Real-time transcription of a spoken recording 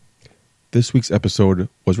This week's episode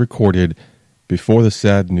was recorded before the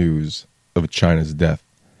sad news of China's death.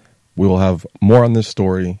 We will have more on this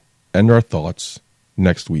story and our thoughts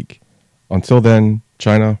next week. Until then,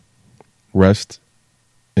 China, rest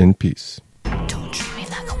in peace. Don't treat me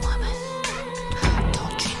like a woman.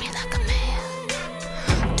 Don't treat me like a man.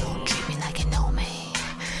 Don't treat me like you know me.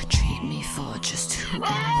 Treat me for just who and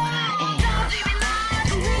what I am.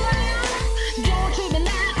 Don't treat me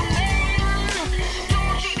like a man.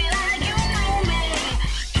 Don't treat me like you know me.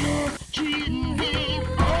 Just treat me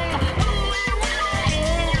for who and what I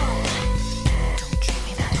am. Don't treat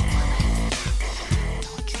me like a woman.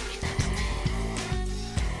 Don't treat me like a man.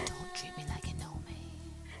 Don't treat me like you know me.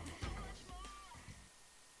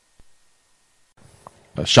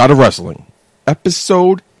 A Shot of Wrestling,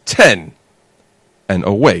 episode 10. And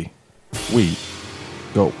away we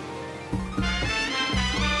go.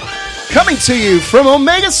 Coming to you from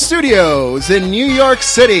Omega Studios in New York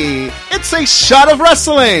City, it's A Shot of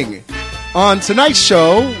Wrestling. On tonight's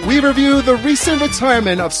show, we review the recent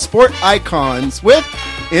retirement of sport icons with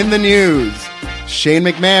In the News. Shane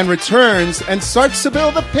McMahon returns and starts to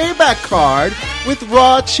build a payback card with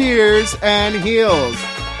Raw cheers and heels.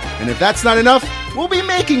 And if that's not enough, we'll be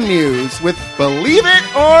making news with Believe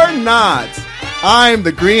It or Not. I'm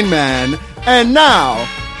the Green Man, and now,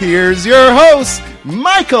 here's your host,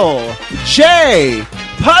 Michael J.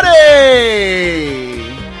 Putty!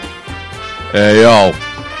 Hey, yo.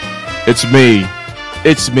 It's me.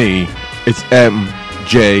 It's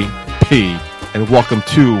MJP. And welcome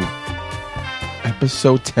to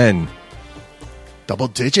episode 10. Double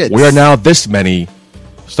digits. We are now this many.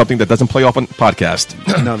 Something that doesn't play off on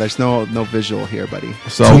podcast. No, there's no visual here, buddy.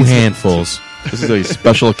 So Two handfuls. This is a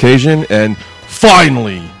special occasion, and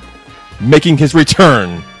finally making his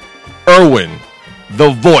return, Erwin,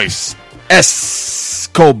 the Voice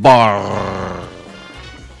Escobar.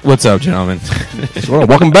 What's up, gentlemen? So,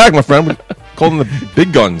 welcome back, my friend. We called them the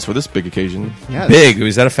big guns for this big occasion. Yes. Big.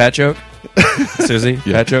 Was that a fat joke? Susie?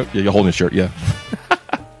 Yeah. Fat joke? Yeah, you're holding a shirt. Yeah.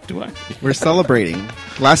 Do I? We're celebrating.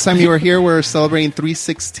 Last time you were here, we were celebrating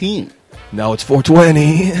 316. Now it's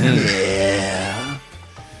 420. Yeah.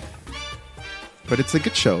 But it's a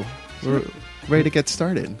good show. We're ready to get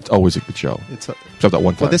started. It's always a good show. Except Except that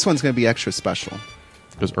one time. this one's going to be extra special.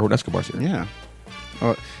 Because Erwin Escobar's here. Yeah.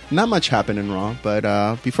 Not much happened in Raw,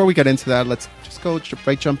 but before we get into that, let's just go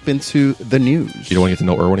jump into the news. You don't want to get to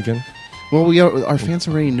know Erwin again? Well, our fans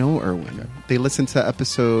already know Erwin. They listened to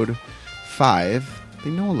episode 5. They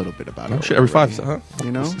know a little bit about it. Oh, shit, every 5, huh?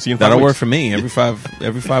 You know? See you in 5 That'll weeks. work for me. Every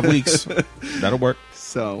five weeks. That'll work.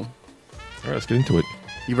 So, All right, let's get into it.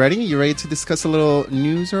 you ready? You ready to discuss a little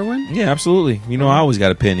news, Erwin? Yeah, absolutely. You know, I always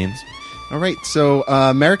got opinions. All right. So,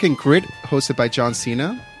 American Grid, hosted by John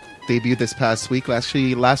Cena, debuted this past week.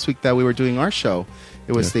 Actually, last week that we were doing our show,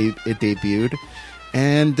 it debuted.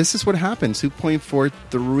 And this is what happened.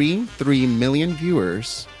 2.433 million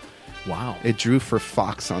viewers. Wow. It drew for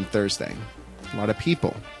Fox on Thursday. A lot of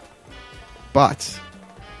people. But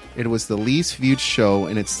it was the least viewed show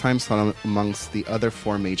in its time slot amongst the other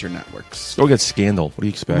 4 major networks. Go get Scandal. What do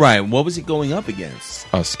you expect? Right. What was it going up against?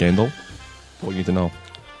 Scandal? What do you need to know?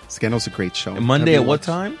 Scandal's a great show. Monday Have at you what watched?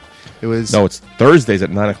 time? It was... No, it's Thursdays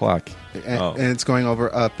at 9 o'clock. And it's going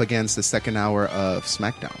up against the second hour of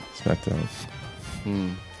SmackDown. SmackDown.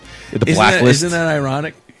 The Isn't Blacklist. that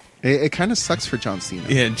ironic? It kind of sucks for John Cena.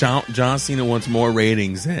 Yeah, John Cena wants more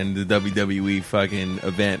ratings than the WWE fucking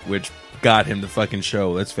event, which got him the fucking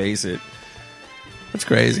show. Let's face it. That's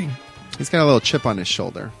crazy. He's got a little chip on his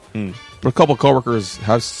shoulder. But a couple coworkers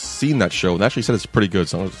have seen that show and actually said it's pretty good,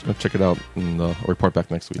 so I'm just going to check it out and report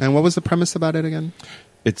back next week. And what was the premise about it again?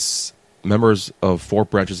 It's members of 4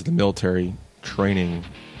 branches of the military training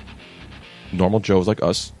normal Joes like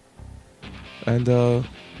us, and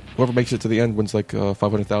whoever makes it to the end wins like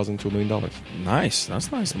 $500,000 to $1 million. Nice.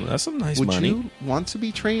 That's nice. That's some nice Would money. you want to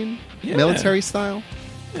be trained Yeah. military style?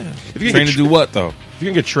 Yeah. If you can Trained get to do what, though? If you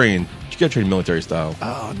can get trained, you got to train military style.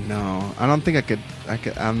 Oh no, I don't think I could.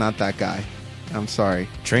 I'm not that guy. I'm sorry.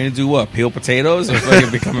 Train to do what? Peel potatoes or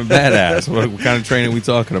fucking become a badass? What kind of training are we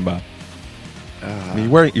talking about? I mean,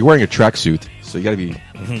 you're wearing a tracksuit, so you got to be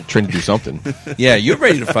trained to do something. Yeah, you're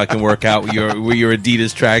ready to fucking work out with your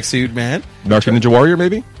Adidas tracksuit, man. American Ninja Warrior,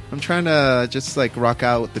 maybe? I'm trying to just like rock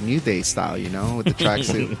out with the New Day style, you know, with the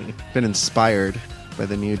tracksuit. Been inspired by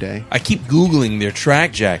the New Day. I keep Googling their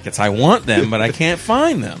track jackets. I want them, but I can't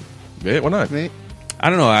find them. Yeah, why not? Mate, I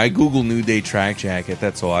don't know. I Google New Day track jacket.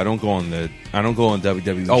 That's all. I don't go on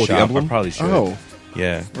WWE Oh, with the shop. emblem? I probably should. oh,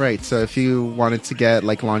 Yeah. right. So if you wanted to get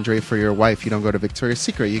like lingerie for your wife, you don't go to Victoria's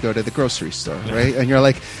Secret. You go to the grocery store, right? And you're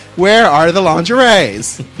like, where are the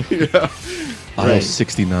lingeries? Aisle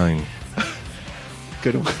 69.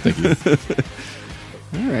 Good one. Thank you.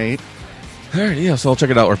 All right. All right, yeah, so I'll check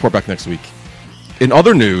it out. I'll report back next week. In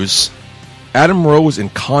other news, Adam Rose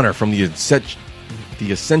and Connor from the Ascension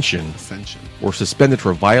Ascension. were suspended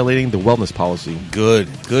for violating the wellness policy. Good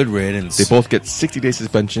riddance. They both get 60-day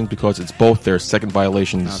suspension because it's both their second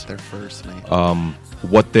violations. Not their first, mate.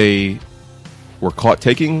 What they were caught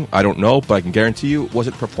taking, I don't know, but I can guarantee you it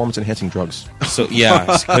wasn't performance-enhancing drugs. So yeah,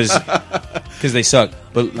 because they suck.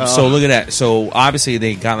 But so look at that. So obviously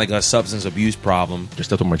they got like a substance abuse problem. Just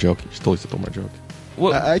stepped on my joke. Just totally stepped on my joke.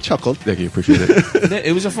 Well, I chuckled. Thank you, appreciate it.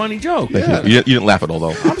 it was a funny joke. Thank you. You didn't laugh at all,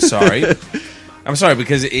 though. I'm sorry. I'm sorry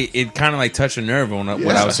because it kind of like touched a nerve when what I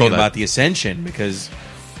was I saw saying that. about the Ascension because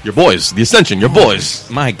Your boys, the Ascension, your boys.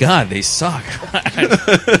 my God, they suck.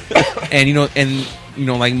 and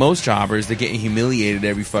like most jobbers, they're getting humiliated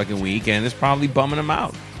every fucking week, and it's probably bumming them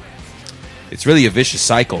out. It's really a vicious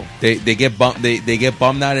cycle. They get they get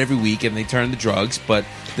bummed out every week, and they turn to drugs. But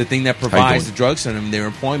the thing that provides doing? the drugs to them, their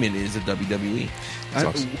employment, is the WWE.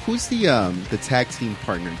 Sucks. Who's the tag team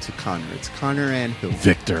partner to Connor? It's Connor and who?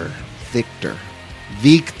 Victor. Victor.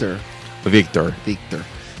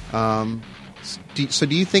 So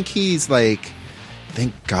do you think he's like?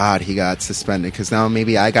 Thank God he got suspended because now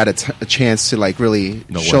maybe I got a chance to like really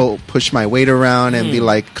push my weight around and be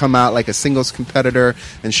like come out like a singles competitor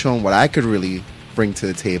and show him what I could really bring to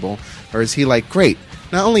the table. Or is he like great?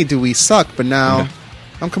 Not only do we suck, but now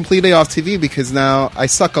I'm completely off TV because now I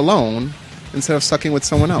suck alone instead of sucking with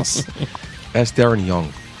someone else. Ask Darren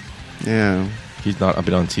Young. Yeah. He's not. I've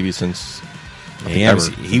been on TV since.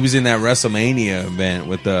 He was in that WrestleMania event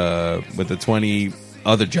with the 20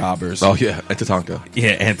 other jobbers. Oh yeah, at Tatanka.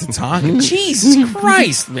 Yeah, and Tatanka. Jesus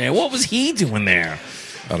Christ, man, what was he doing there?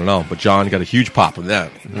 I don't know, but John got a huge pop from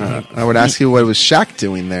that. I would ask you what was Shaq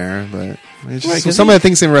doing there, but it's just, Right, 'cause some of the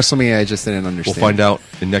things in WrestleMania I just didn't We'll understand. find out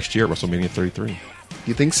in next year at WrestleMania 33.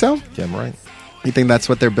 You think so? Yeah, I'm right. You think that's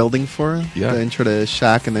what they're building for? Yeah. The intro to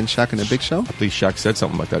Shaq and then Shaq and the Big Show? I believe Shaq said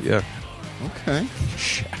something like that. Yeah. Okay.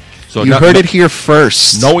 So You heard it here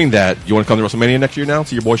first. Knowing that, you want to come to WrestleMania next year now?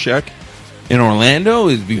 See your boy Shaq? In Orlando,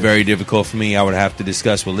 it'd be very difficult for me. I would have to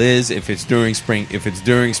discuss with Liz if it's during spring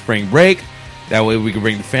break. That way we can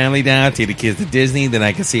bring the family down, take the kids to Disney, then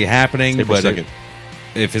I can see it happening. April But 2nd.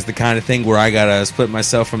 if it's the kind of thing where I gotta split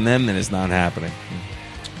myself from them, then it's not happening.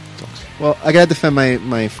 Well, I gotta defend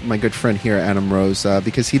my good friend here, Adam Rose,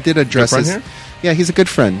 because he did address friend his. here? Yeah, he's a good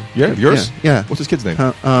friend. Yeah, yours? Yeah. What's his kid's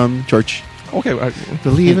name? George. Okay.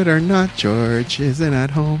 Believe it or not, George isn't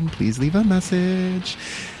at home. Please leave a message.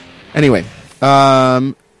 Anyway,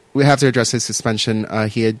 we have to address his suspension.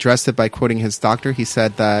 He addressed it by quoting his doctor. He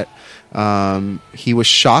said that he was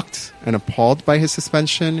shocked and appalled by his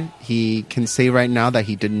suspension. He can say right now that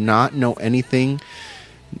he did not know anything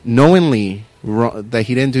knowingly wrong, that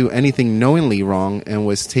he didn't do anything knowingly wrong and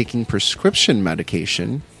was taking prescription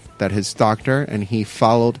medication that his doctor and he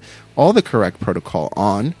followed all the correct protocol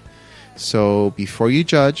on. So before you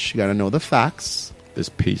judge, you got to know the facts. This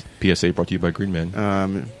PSA brought to you by Green Man.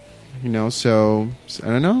 So I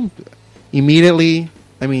don't know. Immediately,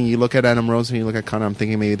 I mean, you look at Adam Rose and you look at Connor. I'm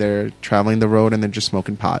thinking maybe they're traveling the road and they're just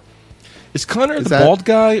smoking pot. Is Connor Is the that- bald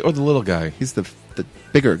guy or the little guy? He's the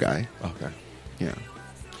bigger guy. Okay. Yeah,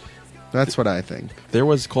 that's what I think. There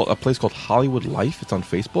was a place called Hollywood Life. It's on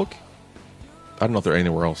Facebook. I don't know if they're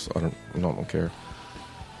anywhere else. I don't care.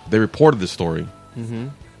 They reported this story,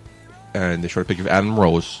 and they showed a picture of Adam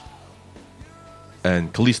Rose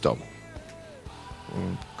and Kalisto.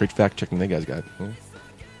 Great fact checking that guy's got.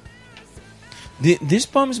 This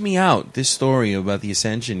bums me out. This story about the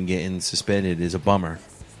Ascension getting suspended is a bummer.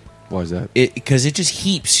 Why is that? Because it just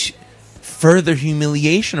heaps further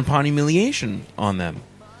humiliation upon humiliation on them.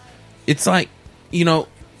 It's like,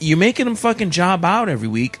 you're making them fucking job out every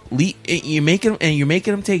week. You're making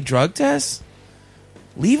them take drug tests.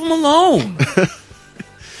 Leave them alone.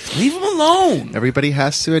 Leave them alone. Everybody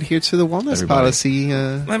has to adhere to the wellness Everybody. policy.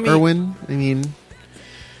 Erwin, I mean,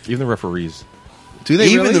 Even the referees. do they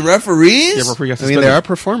Even really? the referees. Yeah, referee got I mean, suspended. they are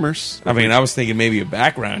performers. I mean, I was thinking maybe a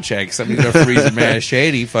background check. Some of the referees are mad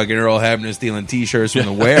shady. Fucking Earl Hebner stealing T-shirts from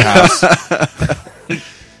the warehouse.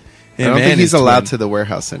 I don't think he's allowed to the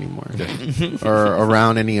warehouse anymore, or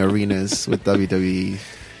around any arenas with WWE.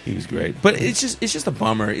 He was great, but it's just a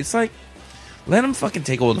bummer. It's like, let him fucking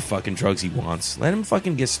take all the fucking drugs he wants. Let him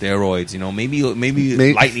fucking get steroids.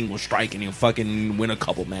 Maybe lightning will strike and he'll fucking win a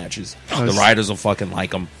couple matches. The Riders will fucking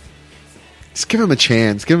like him. Just give him a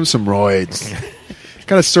chance. Give him some roids.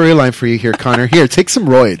 Got a storyline for you here, Connor. Here, take some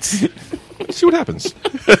roids. See what happens.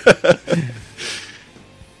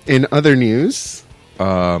 In other news,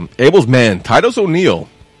 Abel's man, Titus O'Neil.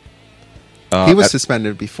 he was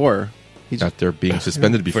suspended before. after being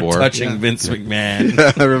suspended for before. touching Yeah. Vince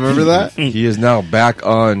McMahon. Remember that? He is now back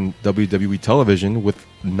on WWE television with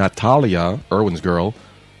Natalia, Irwin's girl,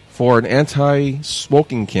 for an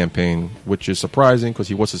anti-smoking campaign, which is surprising because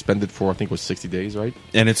he was suspended for, I think it was 60 days, right?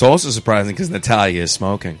 And it's also surprising because Natalia is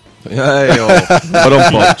smoking.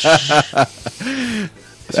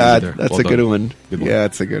 That's a good one. Good one. Yeah,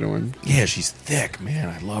 it's a good one. Yeah, she's thick, man.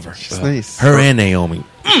 I love her. It's nice. Her and Naomi.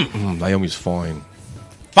 Naomi's fine.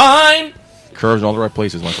 Fine. Curves in all the right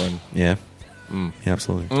places, my friend. Yeah. Yeah,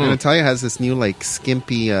 absolutely. And Natalia has this new like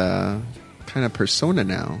skimpy kind of persona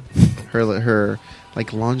now. Her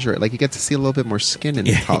like lingerie, like you get to see a little bit more skin in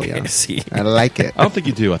Yeah, Natalia. you see. I like it. I don't think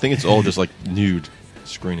you do. I think it's all just like nude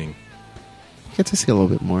screening. You get to see a little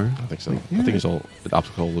bit more. I think so. I think it's all an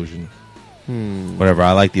optical illusion. Whatever.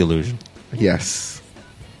 I like the illusion. Yes.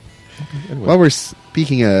 Anyway. While we're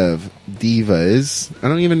speaking of divas, I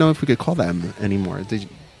don't even know if we could call them anymore. Do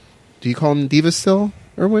you call them divas still,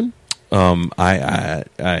 Erwin?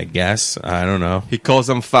 I guess. I don't know. He calls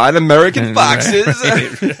them fine American foxes.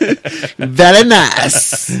 Very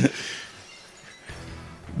nice.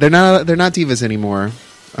 They're not divas anymore.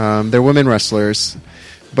 They're women wrestlers,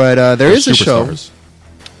 but there is a show.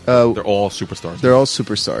 They're all superstars. They're all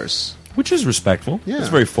superstars. Which is respectful. Yeah. It's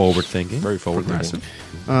very forward thinking. very forward thinking.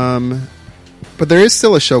 But there is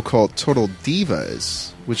still a show called Total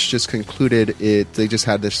Divas, which just concluded it. They just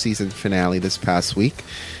had their season finale this past week.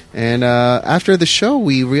 And after the show,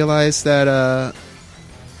 we realized that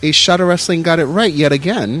A Shot of Wrestling got it right yet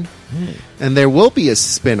again. And there will be a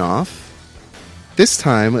spin-off. This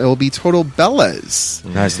time, it will be Total Bellas.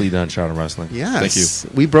 Nicely done, Shot of Wrestling. Yes.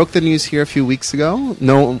 Thank you. We broke the news here a few weeks ago.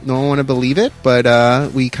 No one want to believe it,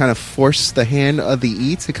 but we kind of forced the hand of the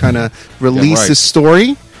E to kind of release right. the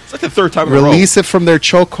story. It's like the third time in a row. Release it from their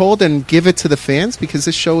chokehold and give it to the fans, because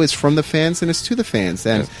this show is from the fans and it's to the fans.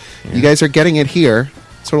 And you guys are getting it here.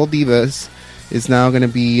 Total Divas is now going to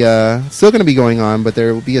be still going to be going on, but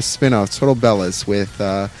there will be a spin-off, Total Bellas, with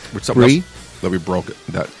Brie. Brie. That we broke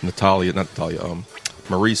that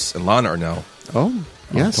Maurice and Lana are now Oh,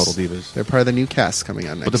 yes. Total Divas. They're part of the new cast coming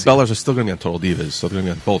on next But the year. Bellas are still going to be on Total Divas, so they're going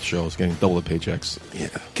to be on both shows, getting double the paychecks. Yeah.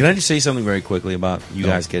 Can I just say something very quickly about you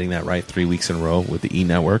guys getting that right 3 weeks in a row with the E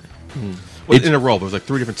Network? Well, in a row, but it was like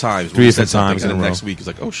 3 different times. Three We said different times something, and in a then row. next week it's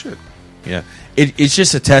like, oh shit. Yeah, it's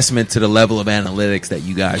just a testament to the level of analytics that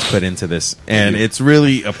you guys put into this, and you. it's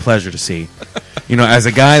really a pleasure to see. You know, as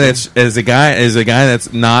a guy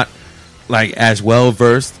that's not like as well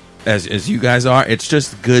versed as you guys are, it's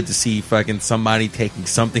just good to see fucking somebody taking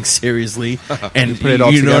something seriously and put it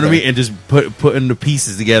all you know what I together. mean, and just putting the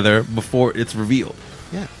pieces together before it's revealed.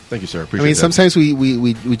 Yeah. Thank you, sir. I Appreciate mean, that. sometimes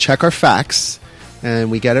we check our facts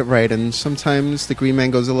and we get it right, and sometimes the Green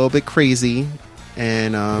Man goes a little bit crazy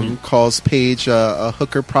and calls Paige a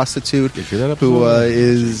hooker prostitute Did you hear that who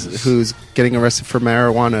episode? who's getting arrested for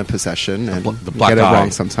marijuana possession, and the we black get it eye.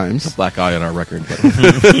 wrong sometimes. black eye on our record. But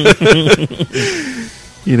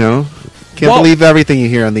You know, can't Well- believe everything you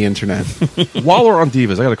hear on the internet. while we're on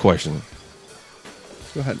Divas, I got a question.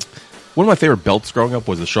 Go ahead. One of my favorite belts growing up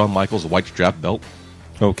was the Shawn Michaels white strap belt.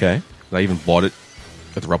 Okay, And I even bought it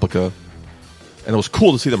at the replica. And it was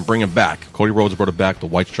cool to see them bring it back. Cody Rhodes brought it back, the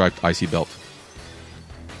white striped IC belt.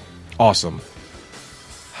 Awesome.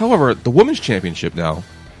 However, the women's championship now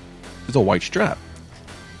is a white strap.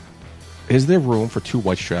 Is there room for 2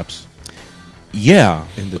 white straps yeah,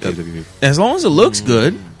 in the WWE? as long as it looks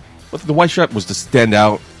good. But the white strap was to stand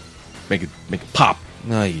out, make it pop.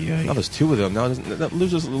 Oh, yeah. Now there's 2 of them. Now that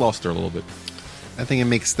loses luster a little bit. I think it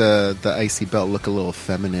makes the IC belt look a little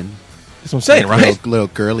feminine. That's what I'm saying, Like right? Little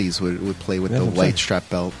girlies would play with That's the what I'm white saying. strap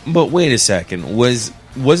belt. But wait a second.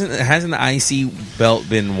 Hasn't the IC belt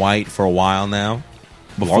been white for a while now?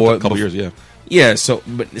 Before a couple years, yeah. Yeah. So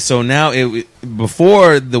now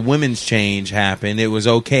before the women's change happened, it was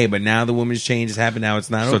okay. But now the women's change has happened. Now it's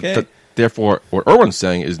not So okay. therefore, what Erwin's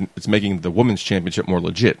saying is it's making the women's championship more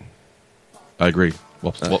legit. I agree.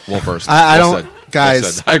 Well first. I Well don't, said. Well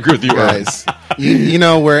guys. said. I agree with you, Erwin. guys. You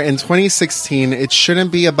know, we're in 2016. It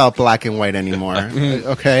shouldn't be about black and white anymore.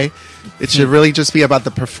 Okay, it should really just be about the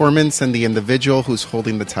performance and the individual who's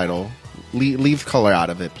holding the title. Leave color out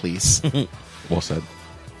of it, please. Well said.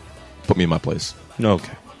 Put me in my place.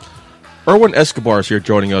 Okay. Erwin Escobar is here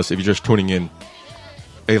joining us. If you're just tuning in,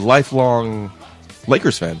 a lifelong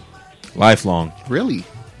Lakers fan. Lifelong. Really,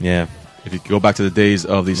 Yeah. If you go back to the days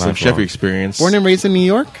of the Slim Lifelong. Sheffy experience, born and raised in New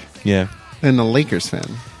York, Yeah. and a Lakers fan.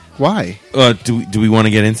 Why? Do we want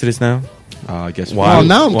to get into this now? I guess. Why? Well,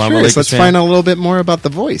 now well, I'm I'm a curious. Lakers Let's fan. find out a little bit more about the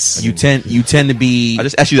voice. You tend to be. I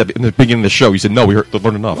just asked you that in the beginning of the show. You said no. We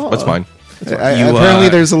learned enough. That's fine. I- You, apparently,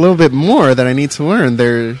 there's a little bit more that I need to learn.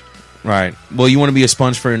 Right. Well, you want to be a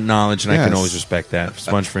sponge for knowledge, and I can Yes. always respect that.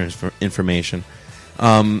 Sponge for information.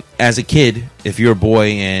 As a kid, if you're a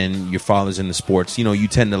boy and your father's into sports, you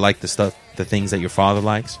tend to like the things that your father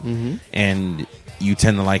likes, and you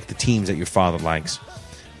tend to like the teams that your father likes.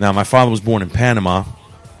 Now, my father was born in Panama,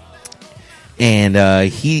 and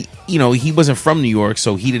he wasn't from New York,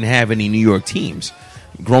 so he didn't have any New York teams.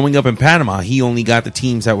 Growing up in Panama, he only got the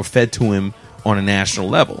teams that were fed to him on a national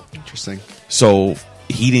level. Interesting. So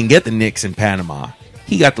he didn't get the Knicks in Panama.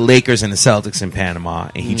 He got the Lakers and the Celtics in Panama,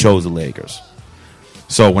 and he chose the Lakers.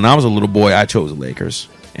 So when I was a little boy, I chose the Lakers,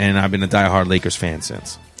 and I've been a diehard Lakers fan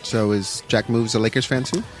since. So is Jack Moves a Lakers fan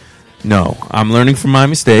too? No, I'm learning from my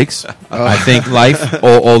mistakes. I think life,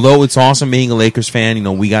 although it's awesome being a Lakers fan,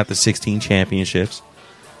 we got the 16 championships.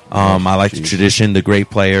 I like the tradition, the great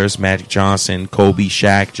players, Magic Johnson, Kobe,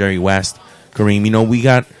 Shaq, Jerry West, Kareem. We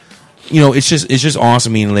got, it's just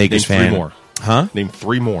awesome being a Lakers Name fan. 3 more. Huh? Name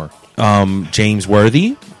 3 more. James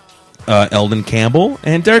Worthy, Eldon Campbell,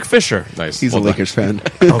 and Derek Fisher. Nice. He's Well a done. Lakers fan.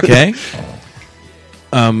 Okay?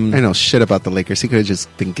 I know shit about the Lakers. He could have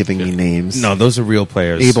just been giving me names. No, those are real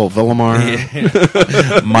players. Abel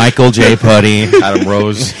Villamar. Michael J. Putty. Adam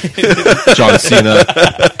Rose, John Cena.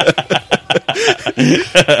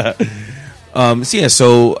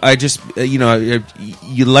 So I just,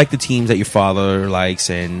 you like the teams that your father likes,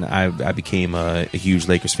 and I became a huge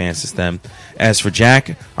Lakers fan since then. As for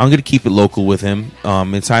Jack, I'm going to keep it local with him.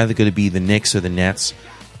 It's either going to be the Knicks or the Nets,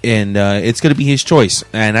 and it's going to be his choice.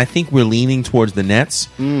 And I think we're leaning towards the Nets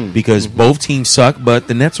because both teams suck, but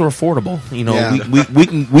the Nets are affordable. Yeah.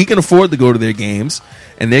 We can afford to go to their games,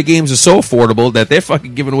 and their games are so affordable that they're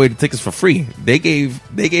fucking giving away the tickets for free. They gave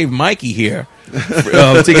Mikey here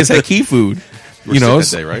tickets at Key Food. You were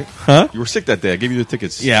sick that day, right? Huh? You were sick that day. I gave you the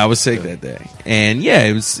tickets. Yeah, I was sick that day, and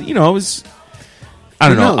it was I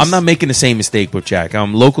don't know. knows? I'm not making the same mistake with Jack.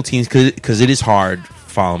 Local teams because it is hard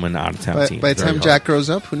following an out of town But team. by the time hard. Jack grows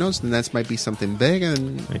up, who knows? The Nets might be something big,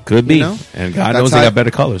 and It could be, know? and God That's knows they how- got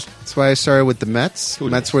better colors. that's why I started with the Mets. Who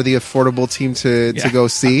Mets were the affordable team to Yeah. go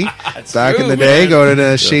see back true, in the day. man. Go to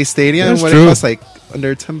the Shea Stadium. That's What true. it cost, like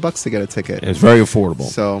under $10 to get a ticket. It was very affordable.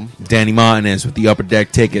 So Danny Martinez with the upper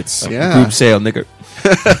deck tickets, Yeah. group sale, nigga.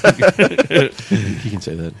 He can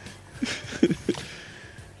say that.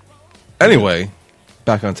 Anyway,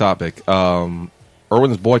 back on topic.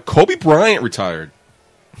 Irwin's boy, Kobe Bryant, retired.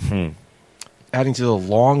 Adding to the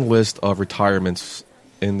long list of retirements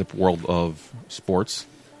in the world of sports.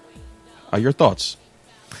 Your thoughts?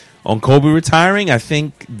 On Kobe retiring, I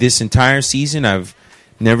think this entire season I've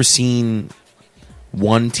never seen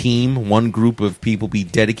one team, one group of people be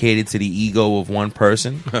dedicated to the ego of one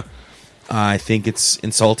person. I think it's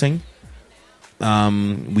insulting.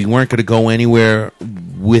 We weren't going to go anywhere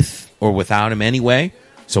with or without him anyway,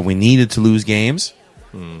 so we needed to lose games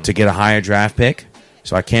to get a higher draft pick.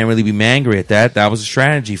 So I can't really be angry at that. That was a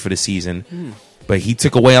strategy for the season. But he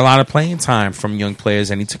took away a lot of playing time from young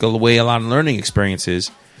players, and he took away a lot of learning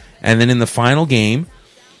experiences. And then in the final game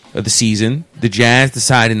of the season, the Jazz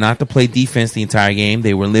decided not to play defense the entire game.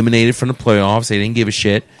 They were eliminated from the playoffs. They didn't give a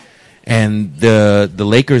shit. And the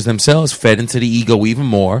Lakers themselves fed into the ego even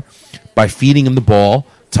more by feeding him the ball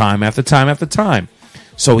time after time after time.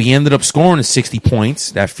 So he ended up scoring 60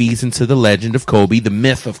 points. That feeds into the legend of Kobe, the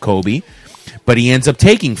myth of Kobe. But he ends up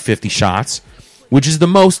taking 50 shots, which is the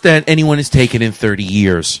most that anyone has taken in 30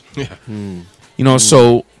 years. Yeah.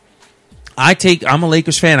 So I'm a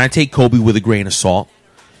Lakers fan. I take Kobe with a grain of salt.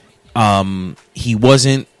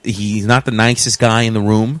 He's not the nicest guy in the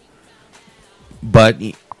room, but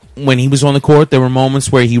when he was on the court, there were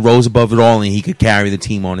moments where he rose above it all and he could carry the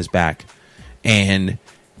team on his back. And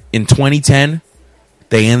in 2010,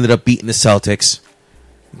 they ended up beating the Celtics.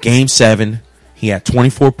 Game 7, he had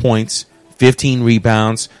 24 points, 15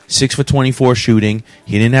 rebounds, 6 for 24 shooting.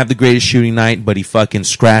 He didn't have the greatest shooting night, but he fucking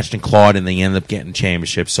scratched and clawed, and they ended up getting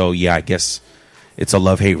championships. So, yeah, I guess it's a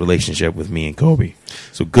love-hate relationship with me and Kobe.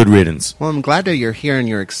 So, good riddance. Well, I'm glad that you're here and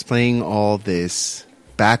you're explaining all this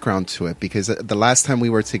background to it, because the last time we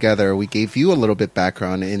were together, we gave you a little bit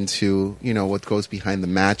background into, what goes behind the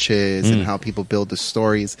matches and how people build the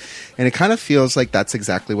stories. And it kind of feels like that's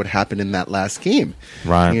exactly what happened in that last game.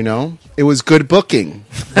 Right. It was good booking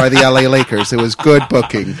by the LA Lakers. It was good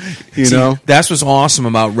booking, See, that's what's awesome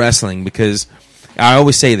about wrestling, because I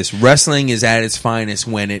always say this: wrestling is at its finest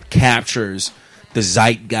when it captures the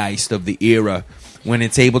zeitgeist of the era, when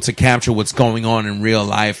it's able to capture what's going on in real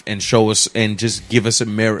life and show us and just give us a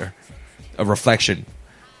mirror, a reflection.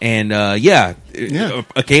 And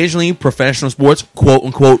occasionally professional sports, quote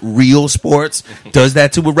unquote real sports, does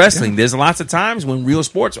that too with wrestling. There's lots of times when real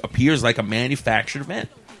sports appears like a manufactured event.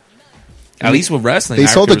 At least with wrestling, They I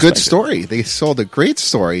have sold to a good respect it. story. They sold a great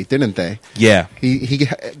story, didn't they? Yeah. He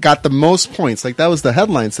got the most points. Like that was the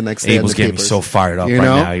headlines the next day. in Abel's the getting me papers. so fired up You right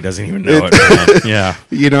know? now. He doesn't even know it. Man. Yeah.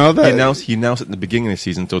 You know that He announced it in the beginning of the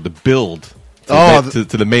season, so the build to, Oh, to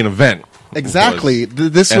the main event. exactly.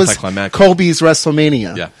 was This was anticlimactic. Kobe's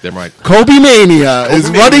WrestleMania. Yeah, damn right. Kobe Mania is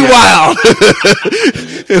Kobe running Mania. wild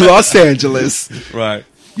in Los Angeles. Right.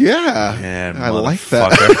 Yeah, Man, I like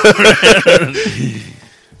that. motherfucker.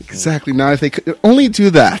 Exactly. Now, if they could only do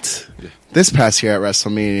that this past year at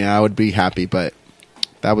WrestleMania, I would be happy. But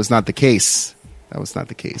that was not the case. That was not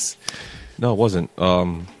the case. No, it wasn't.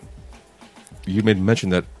 You made mention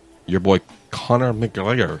that your boy Conor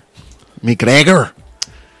McGregor. McGregor.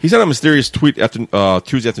 He sent a mysterious tweet after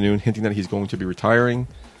Tuesday afternoon hinting that he's going to be retiring.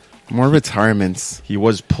 More retirements. He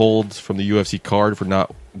was pulled from the UFC card for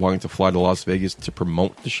not wanting to fly to Las Vegas to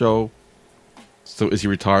promote the show. So is he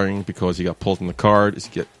retiring because he got pulled from the card?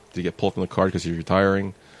 Did he get pulled from the card because he's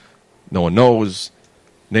retiring? No one knows.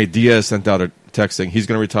 Nate Diaz sent out a text saying he's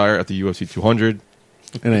going to retire at the UFC 200.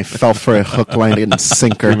 And I fell for a hook, line, and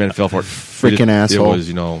sinker. Green Man fell for it. Freaking asshole. It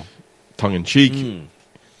was, tongue in cheek.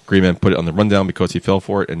 Green Man put it on the rundown because he fell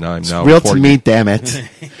for it, and now I'm now Real to reporting me, it. damn it.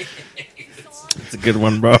 It's a good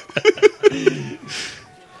one, bro.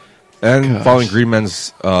 And following Green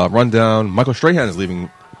Man's rundown, Michael Strahan is leaving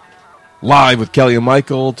live with Kelly and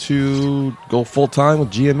Michael to go full time with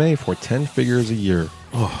GMA for 10 figures a year.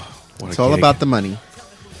 It's all about the money,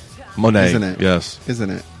 Monet, isn't it? Yes. Isn't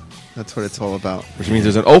it? That's what it's all about. Which means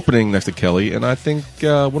there's an opening next to Kelly, and I think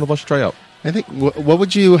one of us should try out. I think.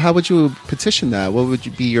 How would you petition that? What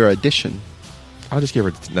would be your addition? I'll just give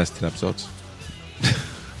her the next 10 episodes.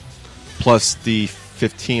 Plus the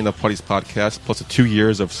 15 of Putty's podcast, plus the 2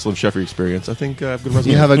 years of Slim Sheffy experience. I think I have good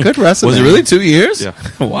resume. You have a good resume. Was it really 2 years? Yeah.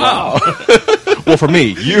 Wow. Well, for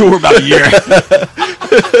me, you were about a year.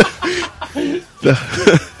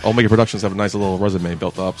 Omega Productions have a nice little resume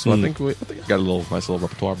built up, so I think I got a nice little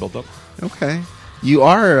repertoire built up. Okay. You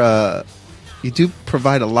are. You do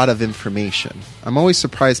provide a lot of information. I'm always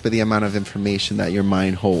surprised by the amount of information that your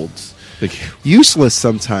mind holds. Thank you. Useless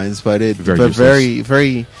sometimes, but Very but useless. very,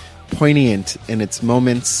 very poignant in its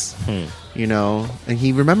moments. You know, and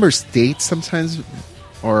he remembers dates sometimes,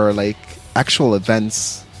 or like actual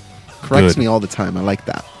events. Corrects Good. me all the time. I like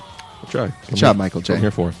that. I'll try. Good job, Michael J. I'm here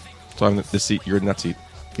for. So I'm in this seat. You're in that seat.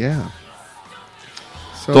 Yeah.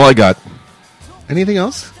 So, That's all I got. anything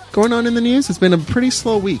else going on in the news? It's been a pretty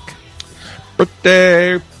slow week.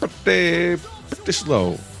 Pretty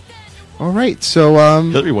slow. All right. So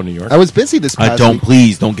Hillary won New York. I was busy this past week.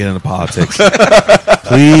 Please don't get into politics.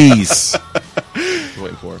 Please.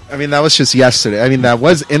 waiting for it. I mean, that was just yesterday. I mean, that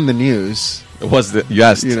was in the news. It was the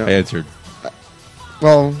yes. You know. I answered.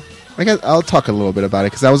 Well, I guess I'll talk a little bit about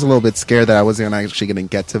it because I was a little bit scared that I wasn't actually going to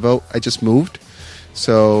get to vote. I just moved,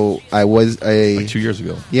 so I was Like 2 years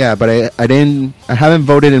ago. yeah, but I haven't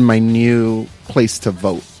voted in my new place to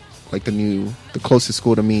vote. Like the closest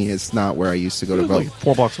school to me is not where I used to go to You lived vote. like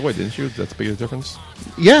 4 blocks away, didn't you? That's a big difference.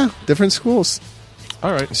 Yeah, different schools.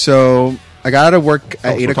 All right. So I got out of work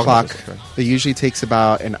at Oh, 8 we're talking o'clock. about this, okay. It usually takes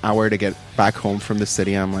about an hour to get back home from the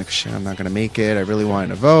city. I'm like, shit, I'm not going to make it. I really wanted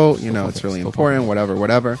to vote. You know, it's really important,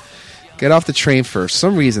 whatever. Get off the train. For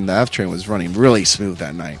some reason, the F train was running really smooth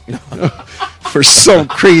that night. For some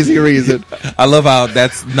crazy reason. I love how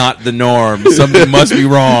that's not the norm. Something must be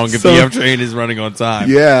wrong if So- the F train is running on time.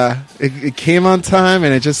 Yeah. It came on time,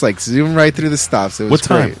 and it just like zoomed right through the stops. It was What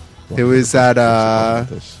time? great. It was at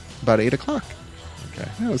This. about 8 o'clock. Okay.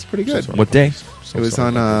 Yeah, it was pretty good. sorry. What day? So It was sorry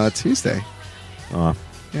on about this. Tuesday.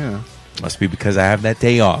 Yeah. Must be because I have that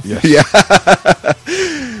day off. Yes.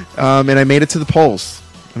 And I made it to the polls,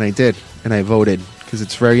 and I did, and I voted because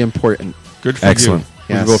it's very important. Good for Excellent. you.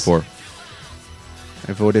 Who Yes. you vote for?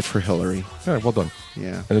 I voted for Hillary. All right, well done.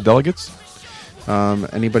 Yeah. And the delegates?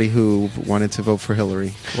 Anybody who wanted to vote for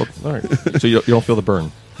Hillary, Well, all right. So you don't feel the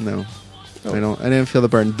burn? no, I don't. I didn't feel the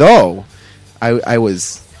burn. Though, I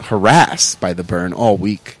was harassed by the burn all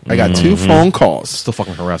week. I got 2 phone calls. Still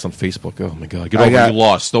fucking harassed on Facebook. Oh my god. Get I over got- it. You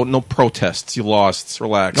lost. No protests. You lost.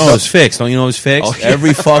 Relax. No, it's fixed. Don't you know it's fixed? Oh, yeah.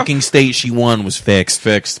 Every fucking state she won was fixed.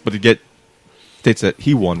 fixed. But to get states that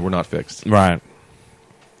he won were not fixed. Right.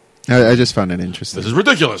 I just found it interesting. This is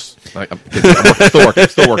ridiculous. I'm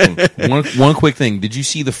still working. One quick thing. Did you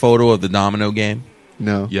see the photo of the domino game?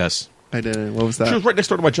 No, Yes. I didn't. What was She was that? right next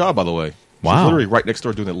door to my job, by the way. She was Wow. literally right next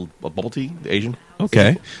door doing a bubble tea, the Asian.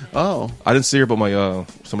 Okay. Oh, I didn't see her, but my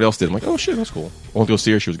somebody else did. I'm like, oh shit, that's cool. I went to go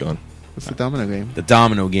see her. She was gone. what's the domino game? The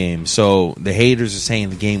domino game. So the haters are saying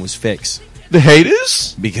the game was fixed The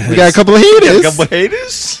haters? because We got a couple of haters.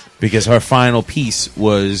 haters? because her final piece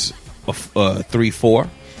was a 3-4.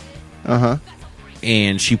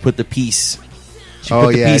 and she put the piece. She Oh,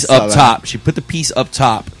 put the yeah, I piece saw up that. top. She put the piece up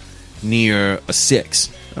top near a 6,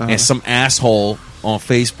 Uh-huh. and some asshole on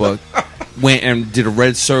Facebook went and did a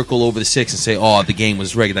red circle over the 6 and say, "Oh, the game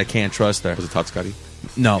was rigged. I can't trust her." Was it Todd Scotty?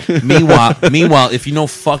 No. Meanwhile, if you know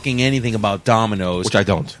fucking anything about dominoes, Which I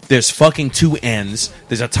don't. there's fucking 2 ends.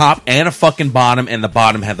 There's a top and a fucking bottom, and the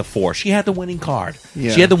bottom had the 4. She had the winning card.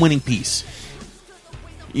 Yeah. She had the winning piece.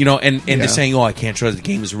 You know, and Yeah. they're saying, "Oh, I can't trust the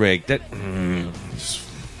game is rigged." Did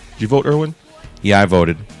you vote, Erwin? Yeah, I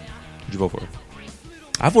voted. Did you vote for?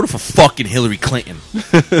 I voted for fucking Hillary Clinton.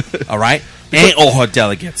 All right, and all her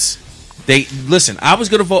delegates. They listen. I was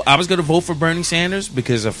gonna vote. I was gonna vote for Bernie Sanders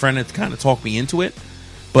because a friend had kind of talked me into it.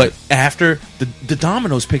 But after the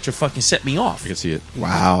Domino's picture, fucking set me off. I can see it.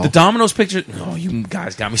 Wow. The Domino's picture. Oh, you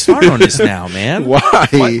guys got me started on this now, man.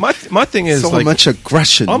 Why? My thing is so like, much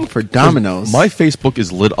aggression for Domino's. My Facebook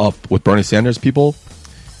is lit up with Bernie Sanders people,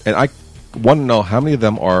 and I want to know how many of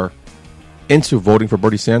them are into voting for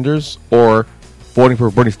Bernie Sanders or voting for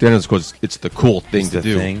Bernie Sanders because it's the cool thing It's to the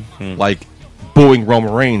do. thing. Like booing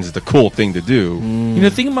Roman Reigns is the cool thing to do. You know,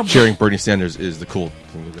 think about Cheering Bernie Sanders is the cool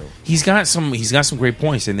thing to do. He's got some great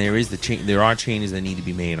points, and there are changes that need to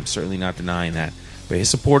be made. I'm certainly not denying that, but his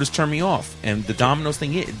supporters turned me off, and the Domino's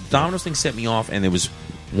thing set me off. And there was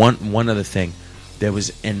one other thing. There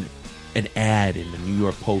was an ad in the New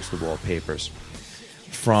York Post of all papers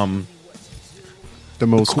from the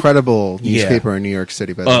most credible Yeah. newspaper in New York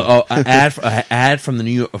City, by the way. an ad from the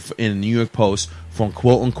New York Post from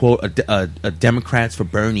quote unquote a Democrats for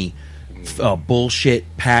Bernie bullshit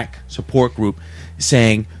PAC support group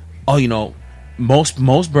saying, "Oh, you know, most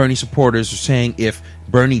Bernie supporters are saying if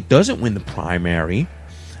Bernie doesn't win the primary,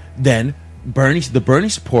 then the Bernie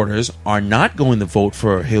supporters are not going to vote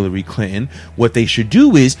for Hillary Clinton. What they should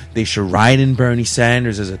do is they should write in Bernie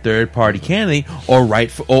Sanders as a third party candidate, or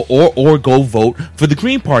or go vote for the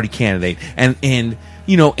Green Party candidate." And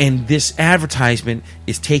you know, and this advertisement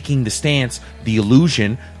is taking the stance, the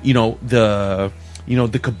illusion,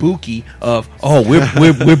 the kabuki of, oh,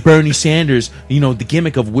 we're Bernie Sanders, the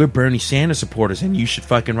gimmick of we're Bernie Sanders supporters and you should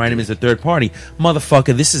fucking write him as a third party.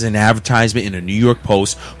 Motherfucker, this is an advertisement in a New York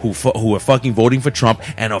Post who are fucking voting for Trump,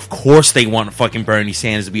 and of course they want fucking Bernie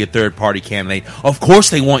Sanders to be a third party candidate. Of course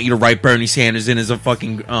they want you to write Bernie Sanders in as a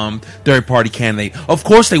fucking third party candidate. Of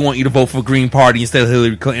course they want you to vote for Green Party instead of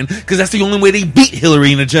Hillary Clinton, because that's the only way they beat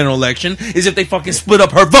Hillary in a general election is if they fucking split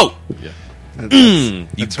up her vote. Yeah.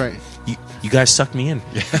 That's right. You guys sucked me in.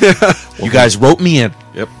 You guys wrote me in.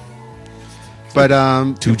 Yep.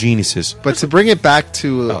 But Two geniuses. but to bring it back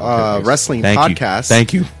to okay. wrestling Thank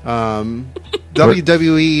podcast, you.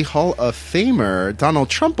 WWE Hall of Famer Donald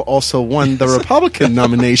Trump also won the Republican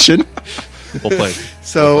nomination. Well played.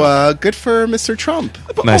 So good for Mr. Trump.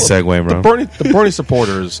 Nice segue, bro. The Bernie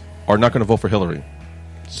supporters are not going to vote for Hillary.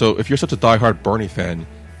 So if you're such a diehard Bernie fan,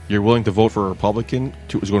 you're willing to vote for a Republican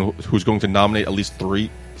who's going to nominate at least 3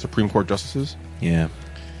 Supreme Court justices? Yeah.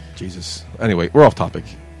 Jesus. Anyway, we're off topic.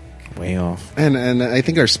 Way off. And I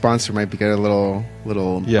think our sponsor might be getting a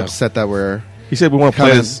little Yeah. upset that we're. He said we want to play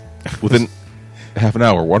Kinda- this within half an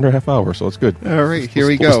hour. We're under a half hour, so it's good. All right, here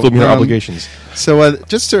we We'll go. still meet our obligations. So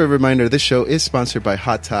just a reminder, this show is sponsored by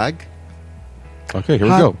Hot Tag. Okay, here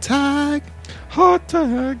we Hot go. Tag. Hot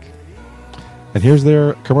tag. And here's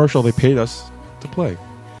their commercial they paid us to play.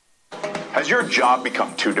 Has your job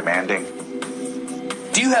become too demanding?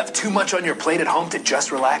 Do you have too much on your plate at home to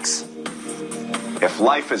just relax? If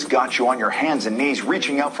life has got you on your hands and knees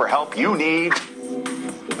reaching out for help, you need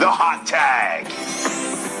the Hot Tag.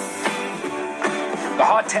 The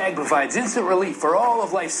Hot Tag provides instant relief for all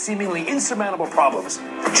of life's seemingly insurmountable problems,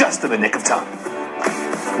 just in the nick of time.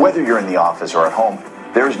 Whether you're in the office or at home,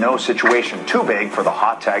 there's no situation too big for the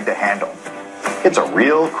Hot Tag to handle. It's a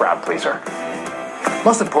real crowd pleaser.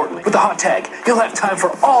 Most importantly, with the Hot Tag, you'll have time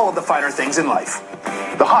for all of the finer things in life.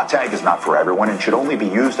 The Hot Tag is not for everyone and should only be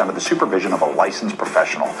used under the supervision of a licensed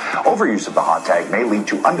professional. Overuse of the Hot Tag may lead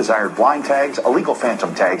to undesired blind tags, illegal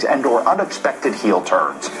phantom tags, and/or unexpected heel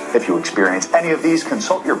turns. If you experience any of these,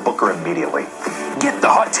 consult your booker immediately. Get the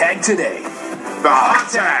Hot Tag today. The Hot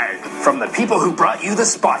Tag! From the people who brought you the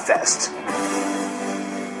Spot Fest.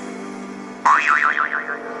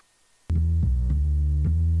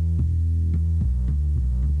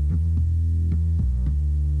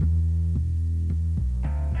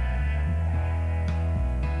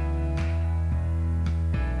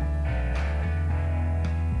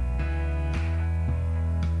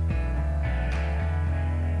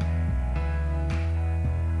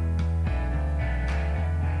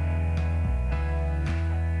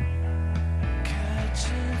 Catch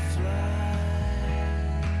a fly.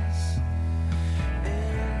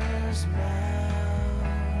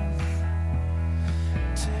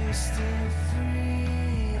 See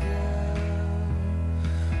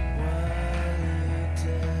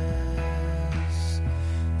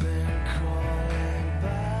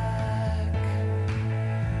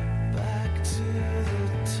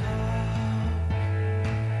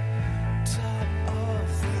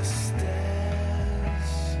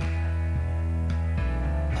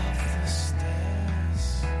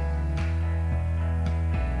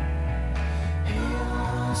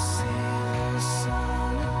the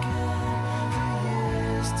sun again.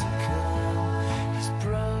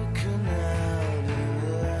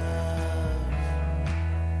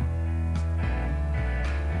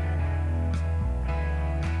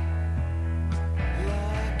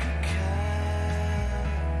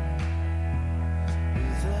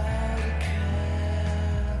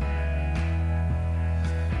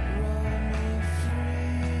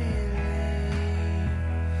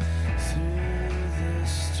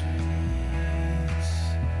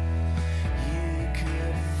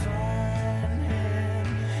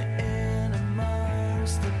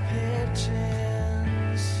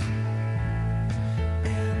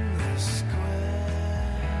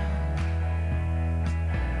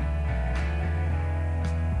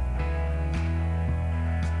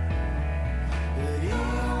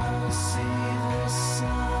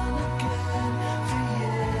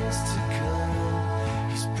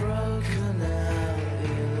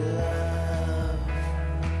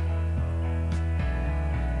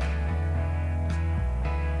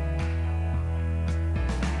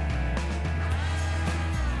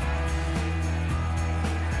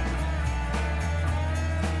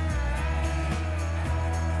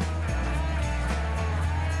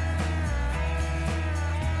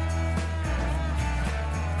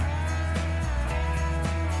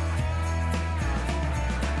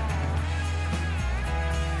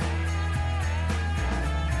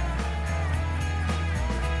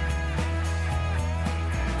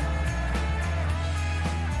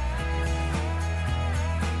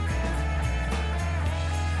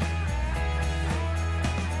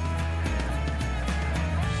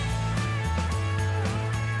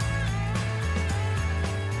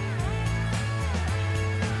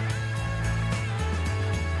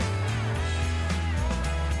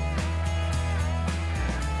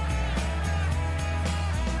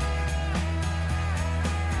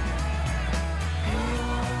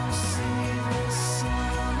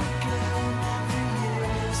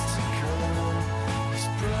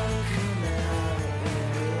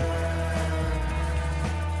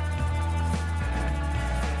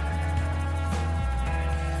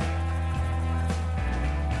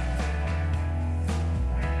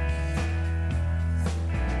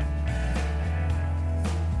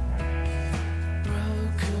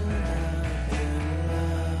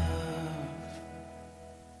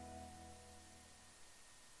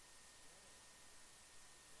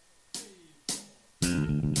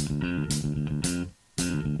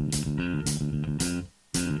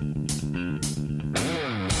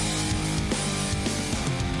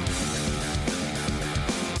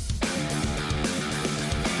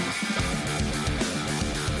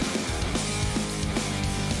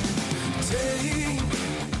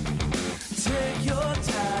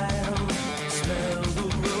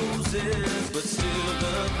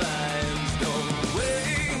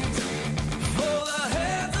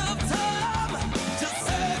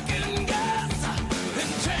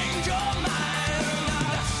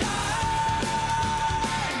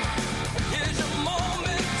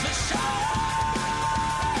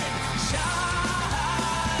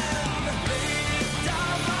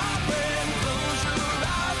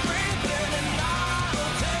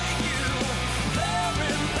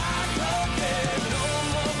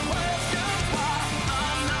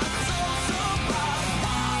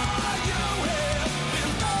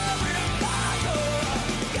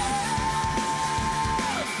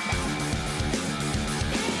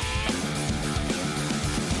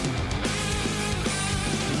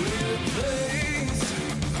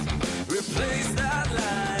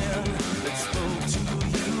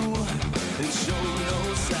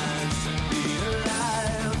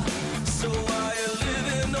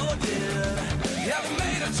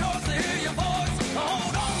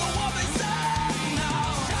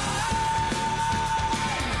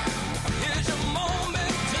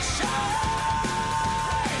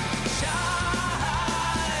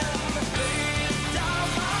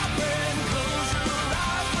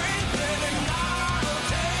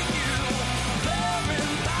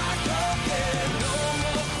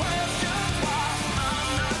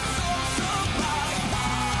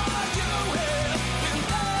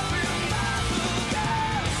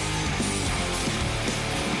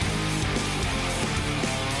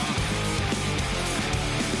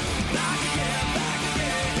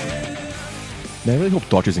 Man, I really hope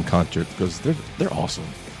Daughtry's in concert because they're awesome.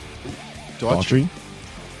 Daughtry.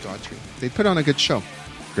 They put on a good show.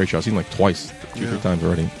 Great show. I've seen them like twice, two, Yeah. 3 times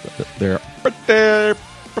already. They're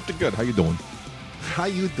pretty good. How you doing? How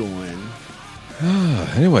you doing?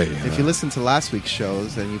 Anyway, If you listened to last week's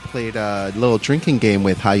shows and you played a little drinking game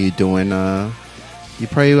with How You Doing, you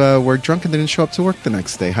probably were drunk and didn't show up to work the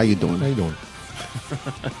next day. How you doing? how you doing?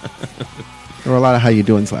 There were a lot of How You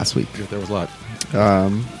Doings last week. There was a lot.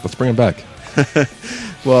 Let's bring them back.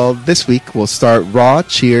 Well, this week we'll start Raw,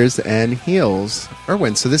 Cheers, and Heels.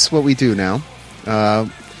 Erwin, so this is what we do now.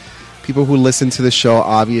 People who listen to the show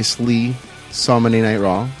obviously saw Monday Night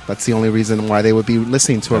Raw. That's the only reason why they would be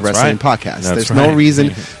listening to a That's wrestling right. podcast. That's There's no right. reason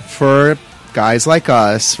for guys like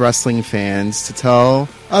us, wrestling fans, to tell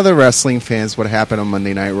other wrestling fans what happened on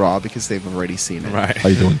Monday Night Raw because they've already seen it. Right. How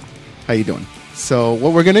you doing? How you doing? So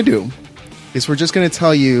what we're going to do is we're just going to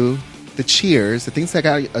tell you the cheers, the things that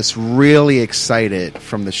got us really excited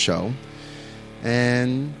from the show,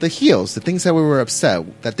 and the heels, the things that we were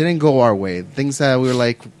upset, that didn't go our way, the things that we were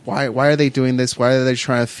like, why are they doing this? Why are they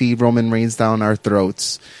trying to feed Roman Reigns down our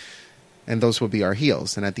throats? And those will be our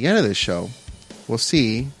heels. And at the end of the show, we'll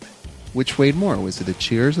see which weighed more. Was it the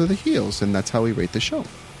cheers or the heels? And that's how we rate the show.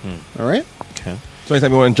 All right? Okay. So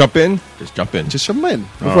anytime you want to jump in, just jump in. Just jump in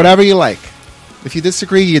with All whatever you like. If you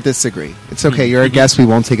disagree, you disagree. It's okay. You're a guest. We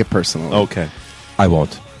won't take it personally. Okay. I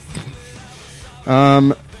won't.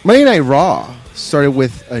 Monday Night Raw started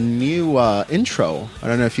with a new intro. I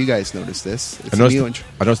don't know if you guys noticed this. It's a new intro.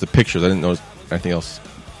 I noticed the pictures. I didn't notice anything else.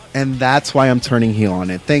 And that's why I'm turning heel on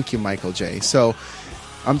it. Thank you, Michael J. So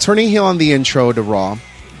I'm turning heel on the intro to Raw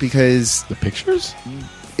because The pictures?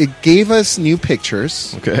 it gave us new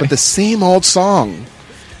pictures, Okay. but the same old song.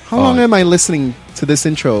 How long am I listening to this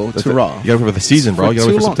intro to Raw? You got to wait for the season, bro. For You got to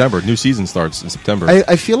wait too for long. September. New season starts in September.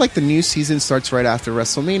 I feel like the new season starts right after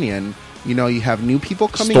WrestleMania, and you know you have new people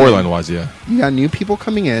coming in. Storyline wise, yeah. You got new people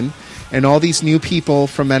coming in, and all these new people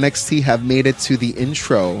from NXT have made it to the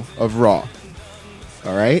intro of Raw.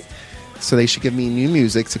 All right? So they should give me new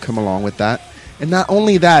music to come along with that. And not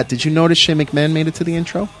only that, did you notice Shane McMahon made it to the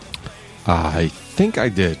intro? I think I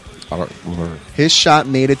did. I don't remember. His shot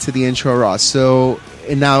made it to the intro of Raw. So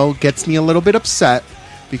it now gets me a little bit upset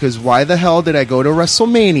because why the hell did I go to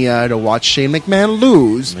WrestleMania to watch Shane McMahon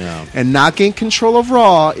lose Yeah. and not gain control of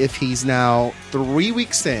Raw if he's now 3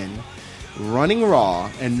 weeks in running Raw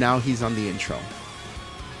and now he's on the intro?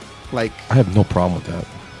 Like, I have no problem with that.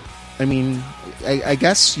 I mean, I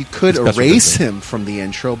guess you could It's best erase for him from the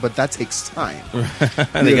intro, but that takes time.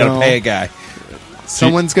 And they You got to know, pay a guy.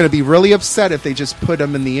 Someone's going to be really upset if they just put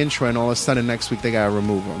him in the intro and all of a sudden next week they got to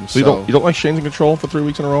remove him. So you don't like Shane's in control for 3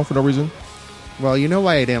 weeks in a row for no reason? Well, you know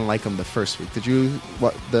why I didn't like him the first week. Did you,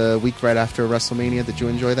 the week right after WrestleMania, did you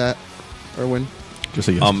enjoy that, Erwin? Just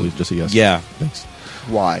say yes, please. Just say yes. Yeah. Thanks.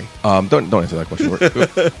 Why? Don't answer that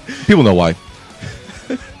question. People know why.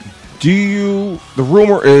 The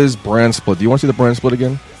rumor is brand split. Do you want to see the brand split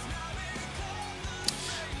again?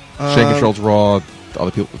 Shane controls Raw. The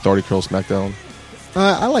other people, Authority controls SmackDown.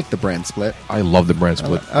 I like the brand split. I love the brand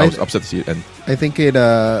split. I was upset to see it and I think it gave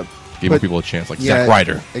more But- people a chance, like Zack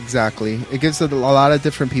Ryder. Exactly. It gives a lot of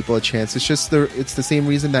different people a chance. It's just it's the same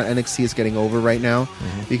reason that NXT is getting over right now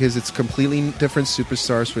because it's completely different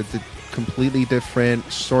superstars with a completely different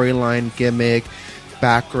storyline, gimmick,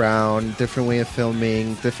 background, different way of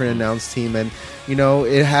filming, different announce team, and you know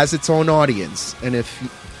it has its own audience. And if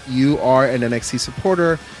you are an NXT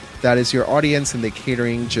supporter, that is your audience, and they're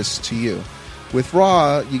catering just to you. With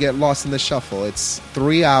Raw, you get lost in the shuffle. It's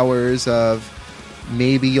 3 hours of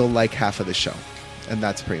maybe you'll like half of the show, and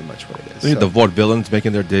that's pretty much what it is. We need So- the Vaudevillains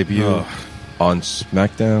making their debut on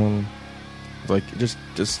SmackDown. Like just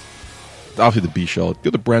obviously the B show. Do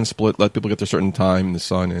the brand split. Let people get their certain time in the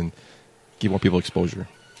sun and give more people exposure.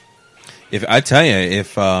 If I tell you,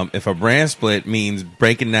 if a brand split means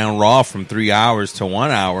breaking down Raw from 3 hours to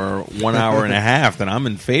 1 hour, 1 hour and a half, then I'm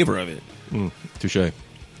in favor of it. Touche.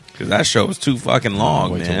 Because that show was too fucking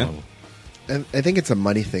long, Way too man. long. And I think it's a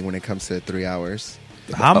money thing when it comes to 3 hours.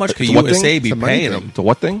 How much could it's what USA thing? be It's a money paying thing. them? It's a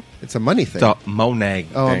what thing? It's a money thing. It's a Monet.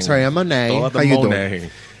 Oh, I'm thing. sorry, I'm Monet. It's all about How the you doing? Monet.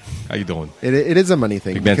 How you doing? It is a money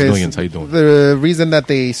thing. Big Man's because Millions, how you doing? The reason that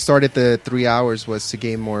they started the 3 hours was to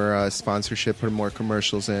gain more sponsorship, put more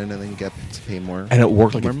commercials in, and then get to pay more. And it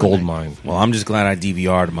worked like a more gold money. mine. Well, I'm just glad I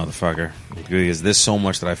DVR'd, motherfucker. Because there's so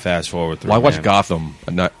much that I fast forward through. Well, I watch man. Gotham,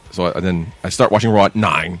 and then I start watching Raw at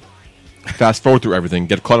 9. Fast forward through everything,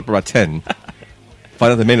 get caught up about 10.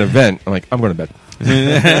 Find out the main event. I'm like, I'm going to bed.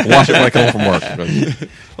 Watch it when I come home from work. Because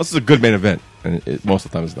this is a good main event, and most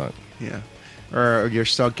of the time it's not. Yeah. Or you're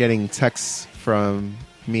still getting texts from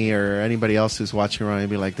me or anybody else who's watching Raw and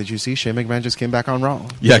be like, "Did you see Shane McMahon just came back on Raw?" Yeah,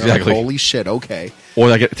 You know, like, exactly. holy shit! Okay.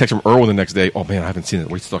 Or I get a text from Erwin the next day. Oh man, I haven't seen it.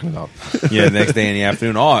 What are you talking about? Yeah, the next day in the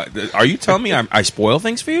afternoon. Oh, are you telling me I spoil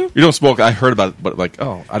things for you? You don't smoke. I heard about it, but like,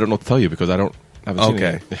 oh, I don't know what to tell you because I haven't seen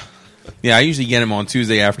Okay. it yet. Yeah, I usually get him on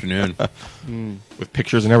Tuesday afternoon. With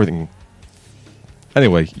pictures and everything.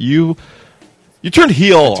 Anyway, you turned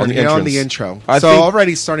heel on the entrance. On the intro. I So think-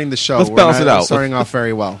 already starting the show. Let's we're balance not it out. Starting off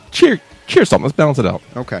very well. Cheers something. Let's balance it out.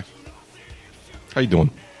 Okay. How you doing?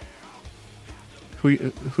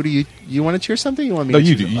 Who do you want to cheer something? You want me? No, to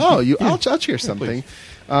you cheer? do. I'll cheer something.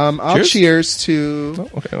 I'll Cheers? cheers to. Oh,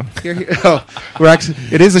 okay. Here. Oh, we're actually.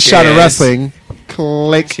 It is a shot of Cheers. wrestling.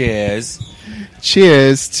 Click. Cheers.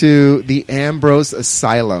 Cheers to the Ambrose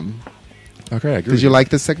Asylum. Okay, I agree. Did you like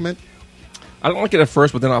this segment? I don't like it at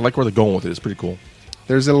first, but then I like where they're going with it. It's pretty cool.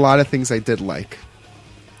 There's a lot of things I did like.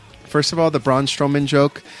 First of all, the Braun Strowman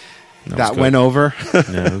joke that good. went over.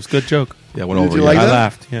 Yeah, it was a good joke. Yeah, went Did over. you yeah. like I that?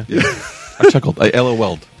 laughed. Yeah. I chuckled. I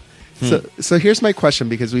LOL'd. So here's my question,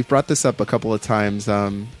 because we've brought this up a couple of times.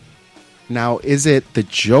 Now, is it the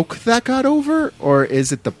joke that got over, or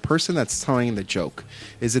is it the person that's telling the joke?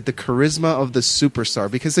 Is it the charisma of the superstar?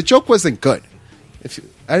 Because the joke wasn't good.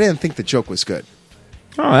 I didn't think the joke was good.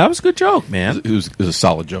 Oh, that was a good joke, man. It was a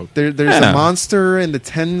solid joke. There's Yeah. a monster in the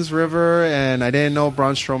Thames River, and I didn't know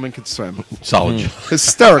Braun Strowman could swim. Solid joke.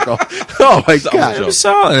 Hysterical. Oh, my Solid God. It was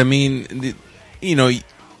solid. I mean,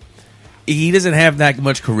 he doesn't have that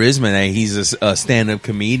much charisma that he's a stand-up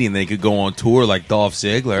comedian that could go on tour like Dolph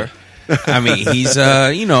Ziggler. I mean, he's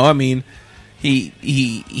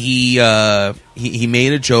he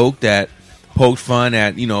made a joke that poked fun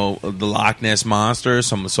at the Loch Ness monster,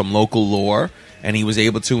 some local lore, and he was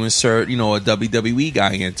able to insert a WWE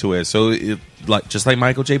guy into it. So just like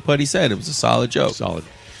Michael J. Putty said, it was a solid joke. Solid.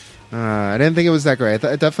 I didn't think it was that great.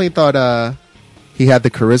 I definitely thought he had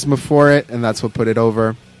the charisma for it, and that's what put it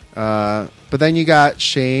over. But then you got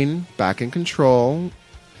Shane back in control,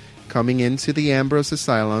 coming into the Ambrose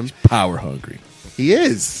Asylum. Power hungry. He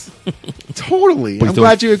is. Totally. But he's I'm doing-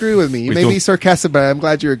 glad you agree with me. You but may he's be doing- sarcastic, but I'm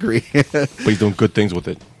glad you agree. But he's doing good things with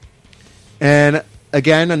it. And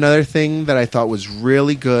again, another thing that I thought was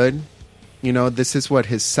really good. This is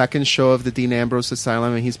his second show of the Dean Ambrose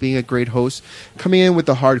Asylum, and he's being a great host, coming in with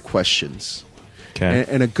the hard questions. Okay.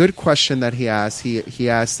 And a good question that he asked, he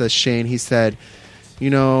asked Shane, he said,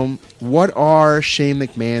 what are Shane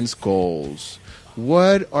McMahon's goals?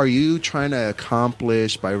 What are you trying to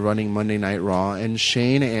accomplish by running Monday Night Raw? And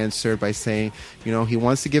Shane answered by saying, he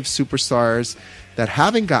wants to give superstars that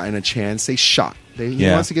haven't gotten a chance a shot. He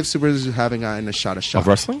Yeah. wants to give superstars who haven't gotten a shot. Of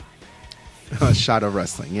wrestling? A shot of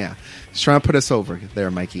wrestling, yeah. He's trying to put us over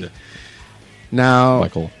there, Mikey. Now,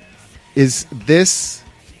 Michael. is this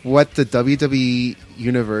what the WWE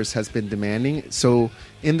Universe has been demanding? So,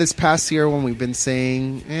 in this past year, when we've been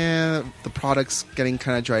saying, the product's getting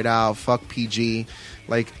kind of dried out, fuck PG,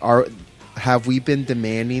 have we been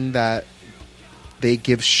demanding that they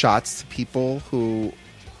give shots to people who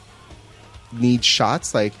need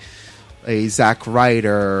shots, like a Zack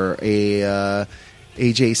Ryder, a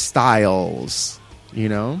AJ Styles?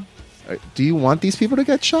 Do you want these people to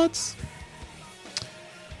get shots?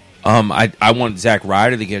 I want Zack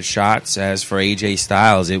Ryder to get shots. As for AJ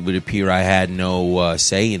Styles, it would appear I had no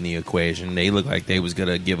say in the equation. They look like they was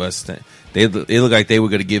gonna give us. They look like they were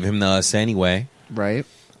gonna give him to us anyway. Right.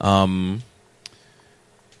 I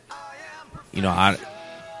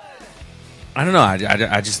don't know.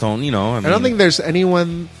 I just don't. I don't think there's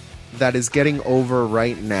anyone that is getting over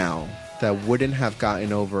right now that wouldn't have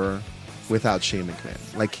gotten over without Shane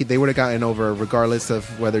McMahon. They would have gotten over regardless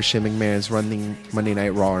of whether Shane McMahon is running Monday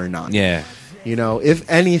Night Raw or not. Yeah, If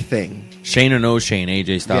anything, Shane or no Shane,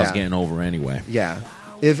 AJ Styles Yeah. getting over anyway. yeah.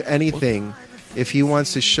 If anything, if he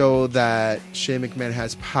wants to show that Shane McMahon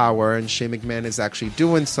has power and Shane McMahon is actually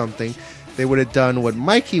doing something, they would have done what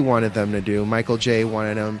Mikey wanted them to do. Michael J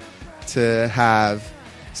wanted them to have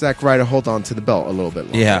Zack Ryder hold on to the belt a little bit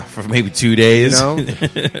longer. Yeah, for maybe 2 days. Fuck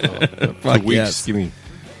The weeks. yes. Give me.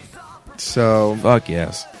 So Fuck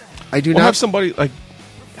yes. I do Or not have somebody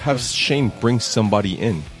have Shane bring somebody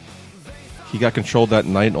in. He got controlled that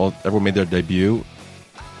night. Everyone made their debut.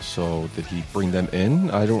 So did he bring them in?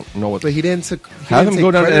 I don't know what. But he didn't. Have him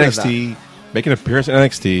go down to credit of NXT, make an appearance in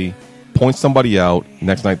NXT, point somebody out.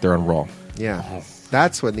 Next night they're on Raw. that. Yeah,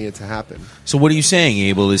 that's what needed to happen. So what are you saying,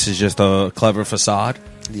 Abel? This is just a clever facade?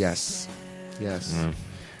 Yes, yes,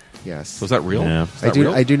 yes. So is that real? Yeah. Is that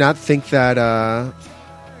real? I do not think that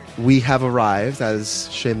we have arrived, as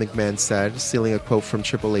Shane McMahon said, stealing a quote from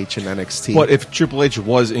Triple H in NXT. But if Triple H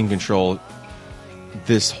was in control,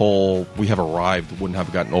 this whole "we have arrived" wouldn't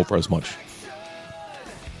have gotten over as much.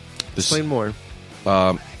 Explain more.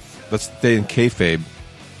 Let's stay in kayfabe.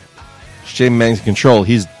 Shane McMahon's in control.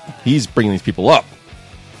 He's bringing these people up.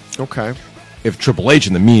 Okay. If Triple H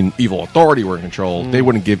and the Mean Evil Authority were in control, they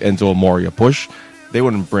wouldn't give Enzo Amore a push. They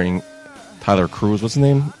wouldn't bring Tyler Cruz. What's his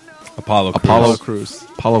name? Apollo Crews.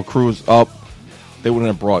 Apollo Cruz up. They wouldn't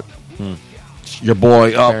have brought your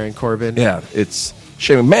boy up. Baron Corbin. Yeah, it's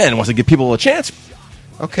Shane McMahon wants to give people a chance.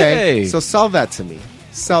 Okay. Hey. So sell that to me.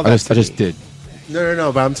 Sell that I just me. did.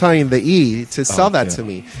 No, but I'm telling you the E to sell that yeah. to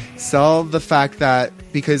me. Sell the fact that,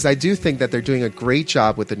 because I do think that they're doing a great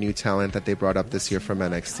job with the new talent that they brought up this year from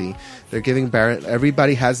NXT. They're giving Baron,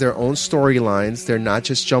 everybody has their own storylines. They're not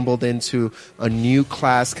just jumbled into a new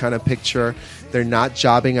class kind of picture. They're not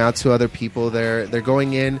jobbing out to other people. They're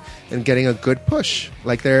going in and getting a good push.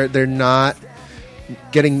 Like they're not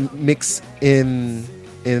getting mixed in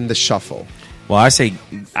the shuffle. Well, I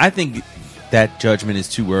think that judgment is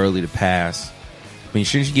too early to pass. I mean,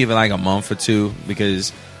 shouldn't you give it like a month or two?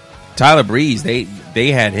 Because Tyler Breeze, they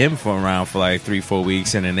had him around for like 3-4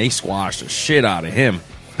 weeks, and then they squashed the shit out of him.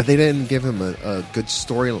 But they didn't give him a good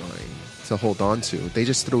storyline to hold on to. They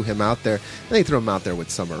just threw him out there, and they threw him out there with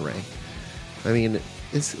Summer Rae. I mean,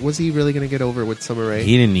 was he really going to get over with Summer Rae?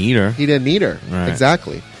 He didn't need her. He didn't need her. Right.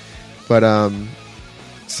 Exactly. But,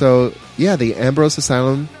 so, yeah, the Ambrose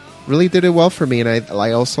Asylum really did it well for me, and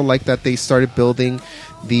I also like that they started building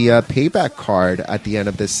the payback card at the end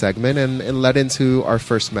of this segment and led into our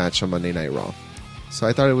first match on Monday Night Raw. So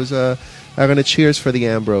I thought it was I'm going to cheers for the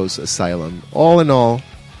Ambrose Asylum. All in all,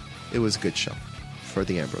 it was a good show for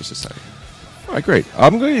the Ambrose Asylum. All right, great.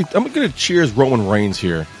 I'm gonna cheers Roman Reigns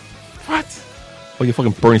here. What? All you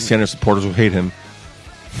fucking Bernie Sanders supporters who hate him.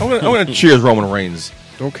 I'm gonna cheers Roman Reigns.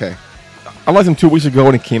 Okay. I liked him 2 weeks ago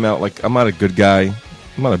when he came out. Like, I'm not a good guy.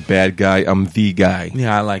 I'm not a bad guy. I'm the guy.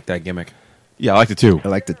 Yeah, I like that gimmick. Yeah, I liked it too. I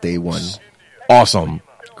like the day one. Awesome.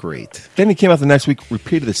 Great. Then he came out the next week,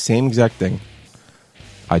 repeated the same exact thing.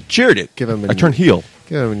 I cheered it. Give him a I turned heel.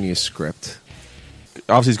 Give him a new script.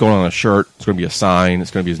 Obviously, he's going on a shirt. It's going to be a sign.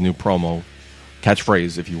 It's going to be his new promo.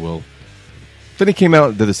 Catchphrase, if you will. Then he came out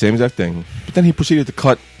and did the same exact thing. But then he proceeded to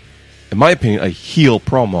cut, in my opinion, a heel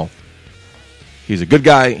promo. He's a good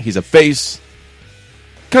guy. He's a face.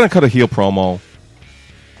 Kind of cut a heel promo.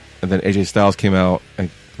 And then AJ Styles came out,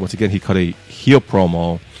 and once again, he cut a heel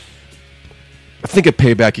promo. I think at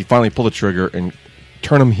Payback, he finally pulled the trigger and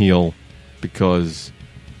turned him heel because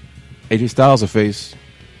AJ Styles a face.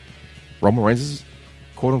 Roman Reigns is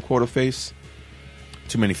quote-unquote a face.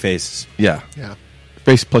 Too many faces. Yeah. Yeah.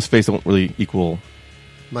 Face plus face don't really equal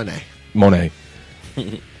Money. Monet.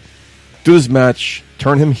 Do this match,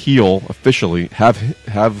 turn him heel officially, have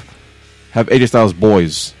AJ Styles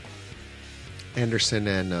boys, Anderson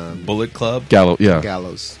and Bullet Club.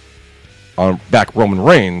 Gallows. On back Roman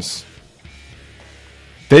Reigns.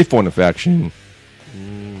 They form a faction.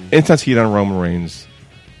 Intense heat on Roman Reigns.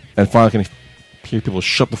 And finally can hear people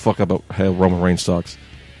shut the fuck up about how Roman Reigns sucks.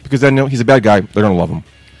 Because they know he's a bad guy, they're going to love him.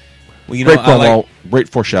 Well, you know, Great promo, great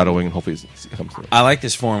foreshadowing, and hopefully it comes through. I like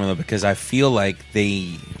this formula because I feel like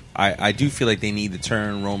I do feel like they need to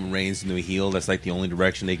turn Roman Reigns into a heel. That's like the only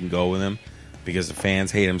direction they can go with him because the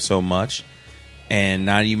fans hate him so much. And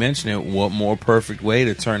now you mention it, what more perfect way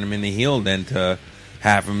to turn him into heel than to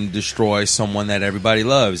have him destroy someone that everybody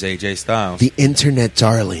loves, AJ Styles. The internet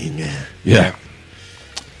darling. Yeah.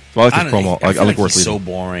 Well, I like this promo. I feel like worth he's so leaving.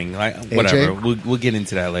 boring. Like, whatever. We'll get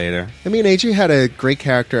into that later. I mean, AJ had a great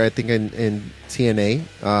character, I think, in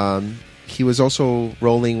TNA. He was also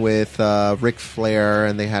rolling with Ric Flair,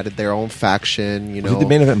 and they had their own faction. You know, Was he the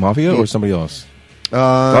main event Mafia or somebody else?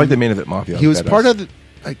 I like the main event Mafia. He was part of the.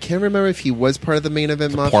 I can't remember if he was part of the main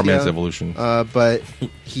event Mafia. Poor man's evolution. But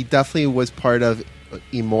he definitely was part of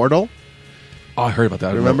Immortal. Oh, I heard about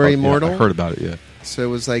that. Remember Immortal? Yeah, I heard about it. Yeah. So it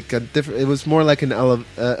was like a different. It was more like an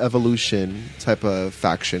evolution type of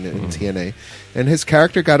faction in TNA, and his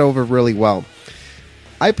character got over really well.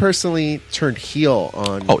 I personally turned heel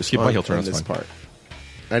on. Skip my heel turn. on That's this fine. part.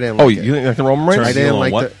 I didn't. Oh, Like you it. didn't like the Roman Reigns? I didn't on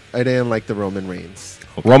like what? I didn't like the Roman Reigns.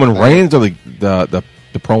 Roman Reigns or the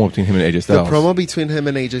promo between him and AJ Styles? The promo between him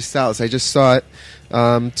and AJ Styles. I just saw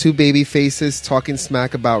it. Two baby faces talking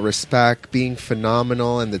smack about respect, being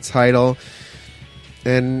phenomenal, and the title.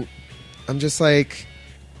 And I'm just like,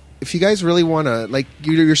 if you guys really want to, like,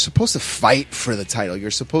 you're supposed to fight for the title.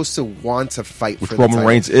 You're supposed to want to fight Which for the Roman title.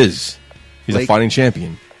 Reigns is. He's a Like- fighting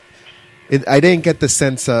champion. I didn't get the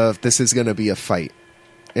sense of this is going to be a fight.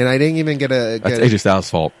 And I didn't even get a... That's AJ Styles'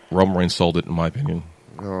 fault. Roman Reigns sold it, in my opinion.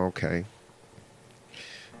 Oh, okay.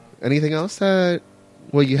 Anything else that...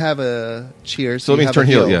 Well, you have a cheer. So you let me have turn a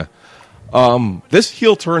heel, yeah. This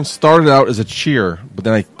heel turn started out as a cheer, but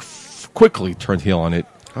then I quickly turned heel on it.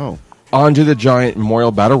 Oh, Andre the Giant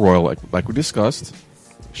Memorial Battle Royal, like we discussed,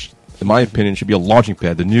 in my opinion, should be a launching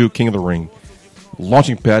pad. The new King of the Ring.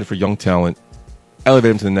 Launching pad for young talent. Elevate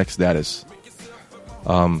them to the next status.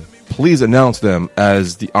 Please announce them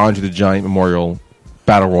as the Andre the Giant Memorial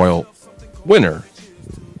Battle Royal winner.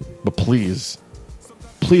 But please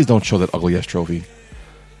don't show that ugly ass trophy.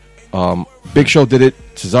 Big Show did it.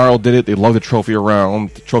 Cesaro did it. They loved the trophy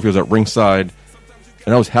around. The trophy was at ringside.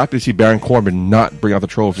 And I was happy to see Baron Corbin not bring out the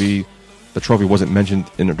trophy. The trophy wasn't mentioned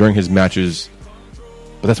during his matches.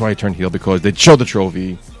 But that's why he turned heel, because they showed the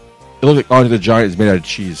trophy. It looks like Andre the Giant is made out of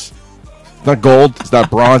cheese. It's not gold. It's not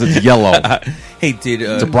bronze. It's yellow. Hey,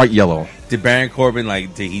 It's a bright yellow. did Baron Corbin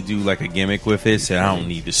did he do like a gimmick with it? Said I don't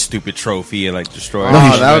need this stupid trophy and like destroy it.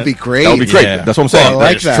 Oh, that would be great. That would be great. Yeah. That's what I'm saying. I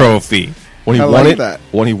like This that. trophy. When he I won like it, that.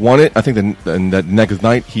 I think that next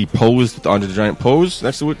night he posed with the Andre the Giant pose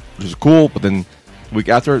next to it, which is cool. But then the week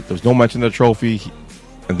after, there was no mention of the trophy.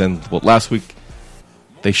 And then last week,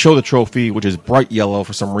 they show the trophy, which is bright yellow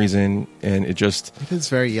for some reason, and it just, It is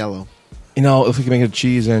very yellow. it looks like you're making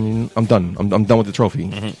cheese, and I'm done. I'm done with the trophy.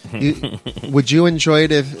 Would you enjoy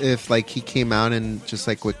it if like he came out and just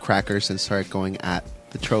like with crackers and started going at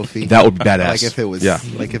the trophy? That would be badass. Like if it was,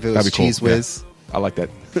 That'd was be cool. Cheese Whiz. Yeah. I like that.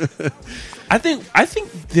 I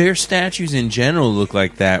think their statues in general look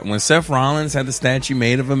like that. When Seth Rollins had the statue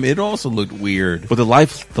made of him, it also looked weird. But the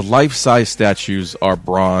life size statues are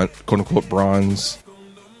bronze, quote unquote bronze.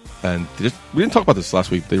 And we didn't talk about this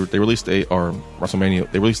last week. They released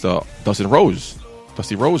WrestleMania. They released a Dusty Rose Oh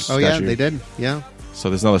statue. yeah, they did. Yeah, So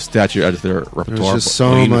there's another statue added to their there's repertoire. just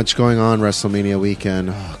so much going on WrestleMania weekend.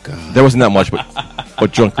 Oh god. There wasn't that much,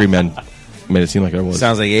 but Drunk Green Man made it seem like there was.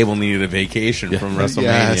 Sounds like Abel needed a vacation from WrestleMania,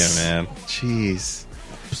 Yes. man. Jeez.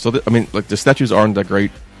 So like the statues aren't that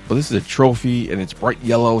great, but this is a trophy and it's bright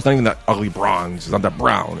yellow. It's not even that ugly bronze. It's not that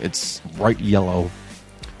brown. It's bright yellow.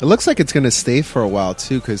 It looks like it's going to stay for a while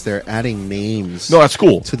too, because they're adding names. No, that's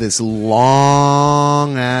cool. To this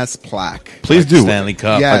long ass plaque. Please do. Stanley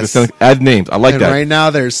Cup. Yeah. Like the Stanley- add names. I like And that. right now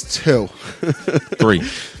there's 2. 3.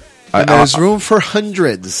 And there's room for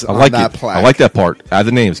hundreds I on like that it. plaque. I like that part. Add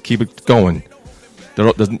the names. Keep it going.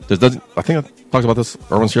 There doesn't. I think I talked about this.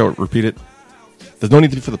 Everyone's here. Repeat it. There's no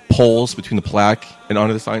need for the poles between the plaque and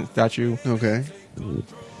under the sign statue. Okay.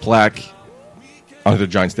 Plaque under the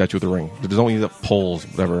giant statue with the ring. There's only the poles,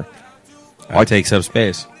 whatever. It takes up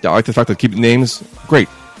space. Yeah, I like the fact that keep the names. Great.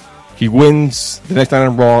 He wins the next night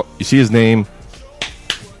on Raw. You see his name.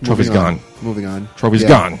 Trophy's Moving on. gone. Moving on. Trophy's Yeah,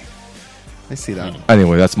 gone. I see that.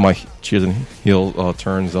 Anyway, that's my cheers and heel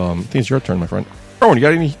turns. I think it's your turn, my friend. Erwin, you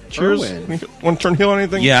got any cheers? Erwin. Want to turn heel on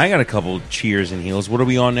anything? Yeah, I got a couple cheers and heels. What are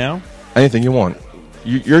we on now? Anything you want.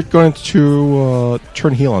 You're going to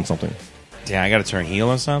turn heel on something. Yeah, I got to turn heel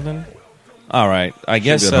on something. All right, I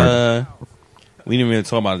guess be that we didn't really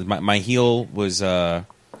talk about it. My heel was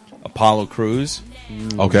Apollo Crews,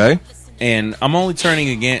 Okay. and I'm only turning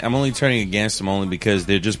against him only because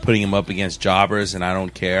they're just putting him up against jobbers, and I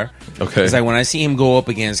don't care. Okay. It's like when I see him go up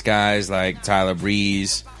against guys like Tyler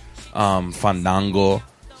Breeze, Fandango.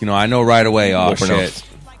 I know right away. Oh Open shit! up.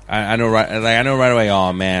 I know right away.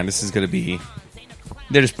 Oh man, this is gonna be.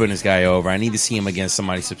 They're just putting this guy over. I need to see him against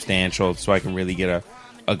somebody substantial so I can really get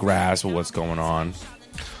a grasp of what's going on.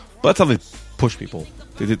 But that's how they push people.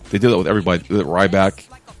 They did that with everybody. They did it with Ryback.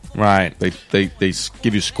 Right. They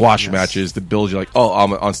give you squash matches to build you like, oh,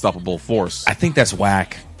 I'm an unstoppable force. I think that's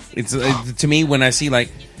whack. It's to me when I see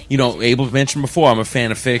Abel mentioned before. I'm a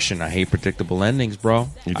fan of fiction. I hate predictable endings, bro.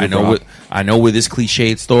 You do, I know bro. I know where this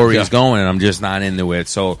cliched story is Yeah. going, and I'm just not into it.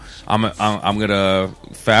 So I'm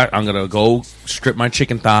gonna go strip my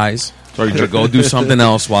chicken thighs. So are you I'm gonna go do something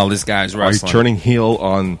else while this guy's Are you wrestling. turning heel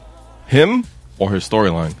on him or his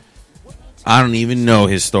storyline? I don't even know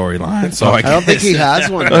his storyline, so I don't think he has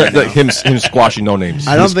one. him squashing no names.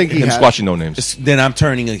 I don't think he him has- squashing no names. Then I'm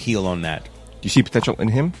turning a heel on that. Do you see potential in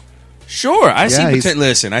him? Sure, I see. he's-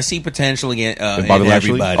 Listen, I see potential in And Bobby Lashley?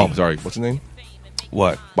 everybody. Oh, sorry. What's his name?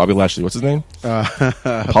 What? Bobby Lashley. What's his name?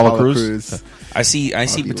 Apollo Crews? I see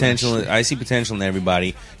potential. Lashley. I see potential in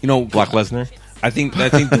everybody. Brock Lesnar. I think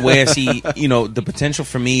the way I see, the potential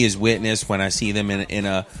for me is witnessed when I see them in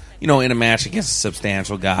a match against a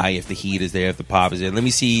substantial guy. If the heat is there, if the pop is there, let me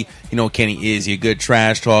see. Kenny, is he a good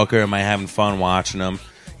trash talker? Am I having fun watching him?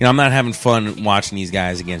 I'm not having fun watching these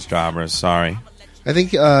guys against jobbers. Sorry. I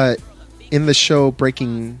think in the show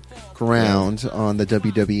Breaking Ground on the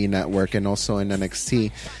WWE Network and also in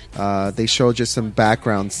NXT, they show just some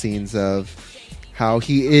background scenes of how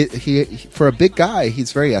he for a big guy,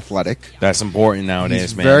 he's very athletic. That's important nowadays,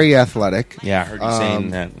 He's man. very athletic. Yeah, I heard you saying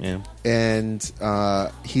that. Yeah.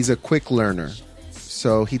 And he's a quick learner.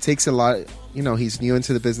 So he takes a lot he's new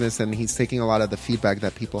into the business and he's taking a lot of the feedback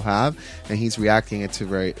that people have and he's reacting it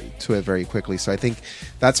to it very quickly. So I think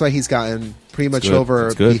that's why he's gotten pretty much good. over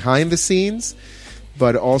That's good. behind the scenes,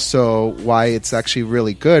 but also why it's actually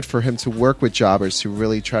really good for him to work with jobbers to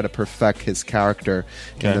really try to perfect his character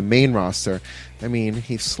in Okay. the main roster. I mean,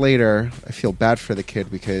 Heath Slater, I feel bad for the kid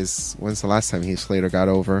because when's the last time Heath Slater got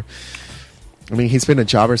over? I mean, he's been a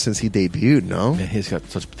jobber since he debuted, no? Man, he's got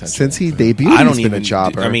such potential. Since he debuted, I don't he's even. been a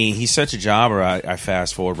jobber. I mean, he's such a jobber. I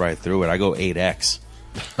fast forward right through it. I go 8x.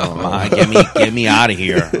 Oh. Get me out of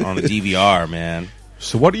here on the DVR, man.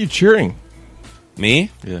 So what are you cheering? Me?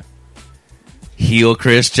 Yeah. Heel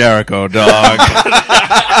Chris Jericho, dog.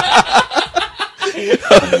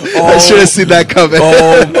 I should have seen that coming.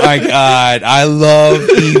 Oh my god, I love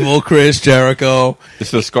evil Chris Jericho. Is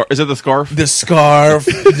it the scarf? Is it the scarf? The scarf,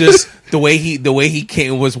 just the way he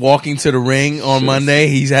was walking to the ring on Monday.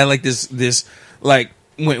 He's had like this like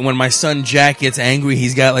when my son Jack gets angry,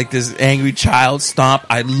 he's got like this angry child stomp.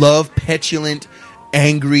 I love petulant,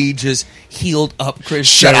 angry, just healed up Chris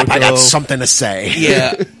Shut Jericho. up! I got something to say.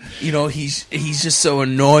 Yeah. He's just so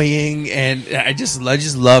annoying, and I just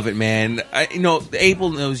love it, man.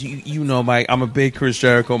 Abel knows I'm a big Chris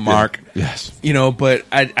Jericho mark. Yes. But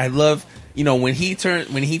I love when he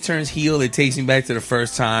turns heel, it takes me back to the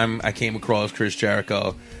first time I came across Chris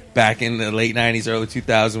Jericho back in the late 90s, early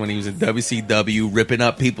 2000s when he was in WCW, ripping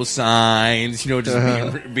up people's signs,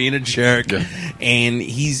 just being a jerk. Yeah. And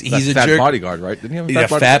he's That a fat jerk. bodyguard, right? Didn't he have a Yeah,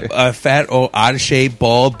 fat bodyguard? fat, out of shape,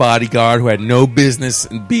 bald bodyguard who had no business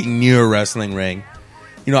being near a wrestling ring.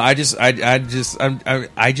 I just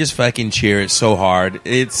fucking cheer it so hard.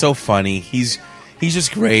 It's so funny. He's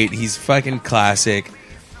just great. He's fucking classic.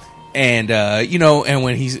 And and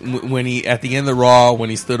when he at the end of the Raw when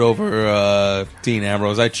he stood over Dean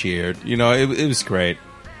Ambrose, I cheered. It was great.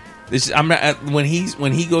 When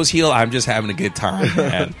he goes heel, I'm just having a good time,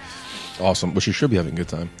 man. Awesome. But you should be having a good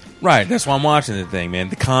time. Right, that's why I'm watching the thing, man.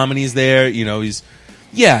 The comedy's there,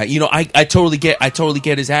 I totally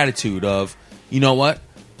get his attitude of, you know what?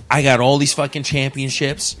 I got all these fucking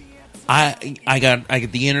championships. I got the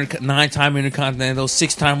 9-time Intercontinental,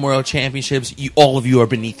 6-time World Championships. All of you are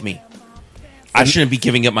beneath me. I shouldn't be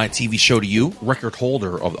giving up my TV show to you. Record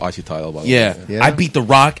holder of the IC title, by the Yeah. way. Yeah. I beat The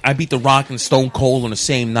Rock and Stone Cold on the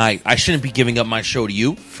same night. I shouldn't be giving up my show to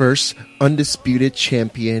you. First undisputed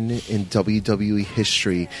champion in WWE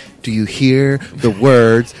history. Do you hear the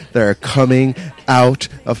words that are coming out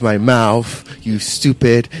of my mouth, you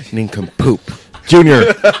stupid nincompoop?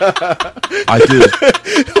 Junior. I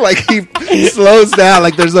do. Like he slows down,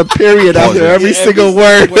 like there's a period after every single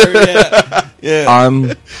word. Yeah.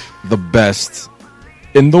 I'm the best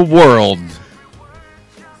in the world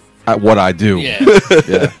at what I do. Yeah.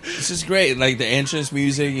 Yeah. This is great. Like the entrance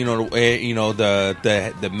music,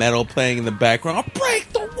 the metal playing in the background. I'll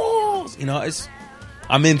break the walls.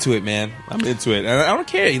 I'm into it, man. I'm into it. And I don't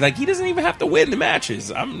care. Like he doesn't even have to win the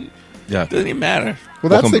matches. Yeah. Doesn't even matter. Well,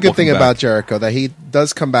 that's Welcome- the good thing welcome about back. Jericho, that he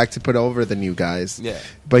does come back to put over the new guys. Yeah.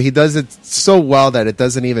 But he does it so well that it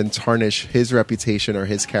doesn't even tarnish his reputation or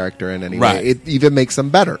his character in any Right. way. It even makes him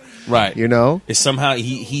better. Right. It's somehow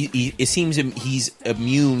he it seems he's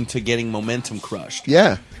immune to getting momentum crushed.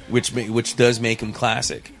 Yeah. Which does make him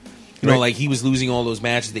classic. Right. Like he was losing all those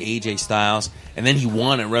matches to AJ Styles, and then he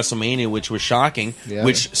won at WrestleMania, which was shocking, Yeah.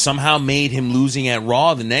 which somehow made him losing at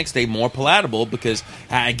Raw the next day more palatable, because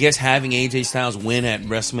I guess having AJ Styles win at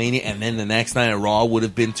WrestleMania and then the next night at Raw would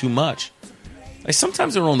have been too much. Like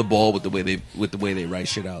sometimes they're on the ball with the way they write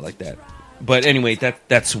shit out like that. But anyway,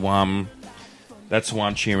 that's who I'm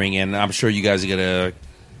cheering, and I'm sure you guys are gonna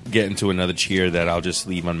get into another cheer that I'll just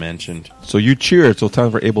leave unmentioned. So you cheered, so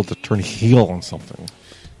time we're able to turn heel on something.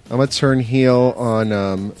 I'm going to turn heel on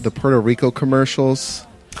the Puerto Rico commercials.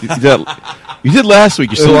 You did last week.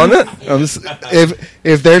 You still on it?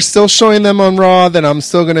 If they're still showing them on Raw, then I'm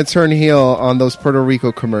still going to turn heel on those Puerto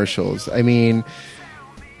Rico commercials. I mean,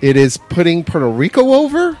 it is putting Puerto Rico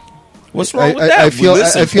over. What's wrong with that? I feel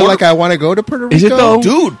Listen, like I want to go to Puerto Rico. Is it though?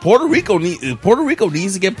 Dude, Puerto Rico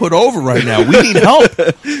needs to get put over right now. We need help.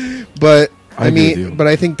 But I agree with you. but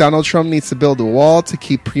I think Donald Trump needs to build a wall to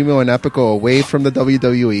keep Primo and Epico away from the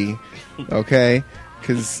WWE. Okay,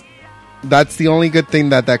 because that's the only good thing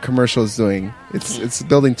that commercial is doing. It's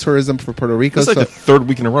building tourism for Puerto Rico. It's like So the third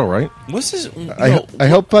week in a row, right? What's this? I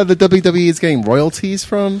hope the WWE is getting royalties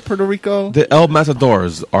from Puerto Rico. The El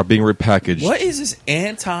Matadors are being repackaged. What is this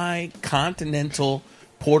anti-continental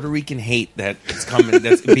Puerto Rican hate that's coming?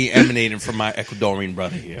 That's being emanating from my Ecuadorian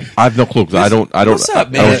brother here. I have no clue. 'Cause I don't. What's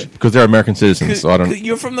up, man? Because they're American citizens, so I don't.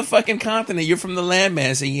 You're from the fucking continent. You're from the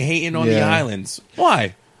landmass, and you're hating on the Yeah. islands.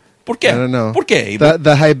 Why? ¿Por qué? I don't know. ¿Por qué? Ivo?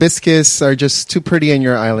 The hibiscus are just too pretty in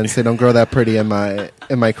your islands. They don't grow that pretty in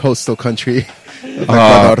my coastal country. of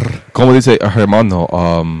Ecuador. Como dice Hermano,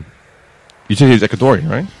 you said he's Ecuadorian,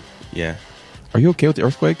 right? Yeah. Are you okay with the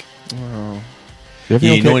earthquake? Wow. Is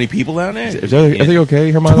everything You know okay? any people down there? Is everything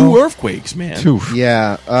okay, Hermano? 2 earthquakes, man. Two.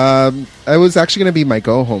 Yeah. I was actually going to be my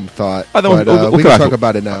go home thought, I know, but we'll we come can back talk to-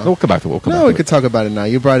 about it now. We'll come back to it. We'll come No, back we to could talk about it now.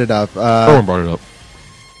 You brought it up. Owen brought it up.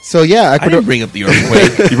 So yeah, I Ecuador. didn't bring up the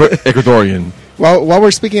earthquake. You brought Ecuadorian. While we're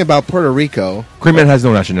speaking about Puerto Rico, Creamman has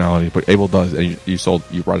no nationality, but Abel does, and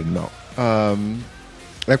you brought it out.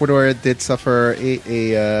 Ecuador did suffer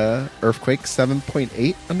a earthquake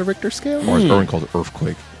 7.8 on the Richter scale. Or as Erwin calls it,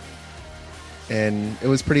 earthquake. And it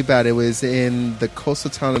was pretty bad. It was in the coastal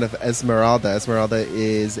town of Esmeralda. Esmeralda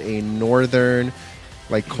is a northern,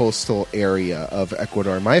 coastal area of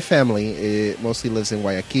Ecuador. My family mostly lives in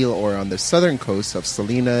Guayaquil or on the southern coast of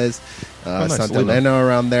Salinas, nice, Santa Selena. Elena,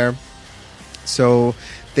 around there. So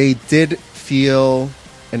they did feel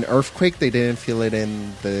an earthquake. They didn't feel it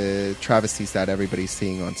in the travesties that everybody's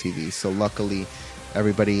seeing on TV. So luckily,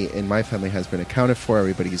 everybody in my family has been accounted for.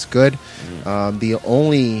 Everybody's good. The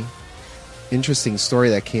only interesting story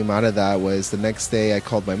that came out of that was the next day I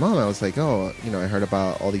called my mom. I was like, I heard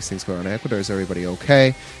about all these things going on in Ecuador. Is everybody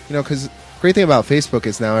okay? Because great thing about Facebook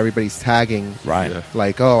is now everybody's tagging Right. Yeah.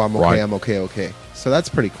 I'm okay, Right. I'm okay. So that's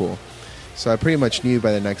pretty cool. So I pretty much knew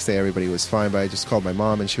by the next day everybody was fine, but I just called my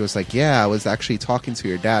mom and she was like, yeah, I was actually talking to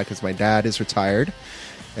your dad because my dad is retired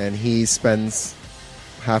and he spends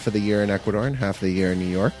half of the year in Ecuador and half of the year in New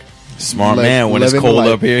York. Smart Li- man. When it's living the cold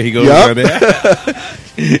life. up here, he goes Yup. over there.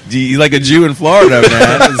 He's like a Jew in Florida,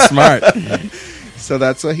 man. That's smart. So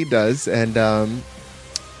that's what he does. And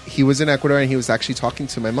he was in Ecuador and he was actually talking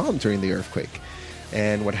to my mom during the earthquake.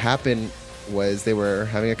 And what happened was they were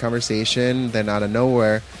having a conversation. Then out of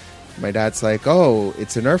nowhere, my dad's like, oh,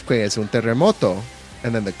 it's an earthquake. It's un terremoto.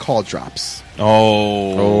 And then the call drops.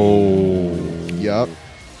 Oh. Yup.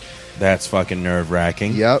 That's fucking nerve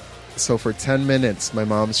wracking. Yep. So for 10 minutes, my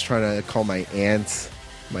mom's trying to call my aunt,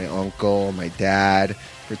 my uncle, my dad.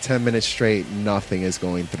 For 10 minutes straight, nothing is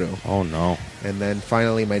going through. Oh, no. And then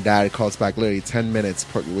finally, my dad calls back literally 10 minutes,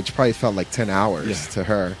 which probably felt like 10 hours Yeah. to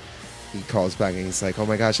her. He calls back and he's like, oh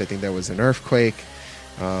my gosh, I think there was an earthquake.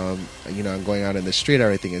 I'm going out in the street.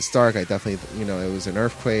 Everything is dark. I definitely, it was an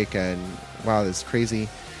earthquake. And wow, this is crazy.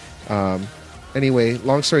 Anyway,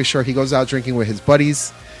 long story short, he goes out drinking with his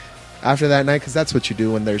buddies after that night because that's what you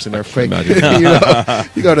do when there's an earthquake. imagine.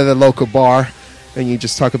 You go to the local bar and you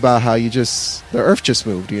just talk about how the earth just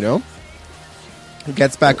moved, He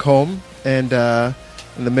gets back home and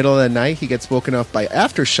in the middle of the night, he gets woken up by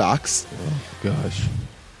aftershocks. Gosh.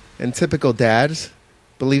 And typical dad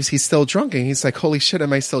believes he's still drunk. And he's like, holy shit,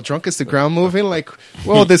 am I still drunk? Is the ground moving? Like,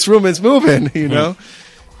 whoa, this room is moving,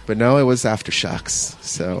 But no, it was aftershocks.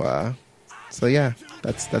 So yeah,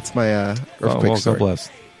 that's my earthquake Well, story. God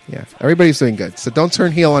bless. Yeah, everybody's doing good. So don't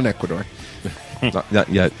turn heel on Ecuador. Not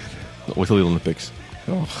yet. Wait till the Olympics.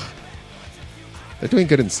 Oh, they're doing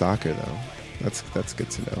good in soccer, though. That's good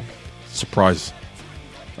to know. Surprise,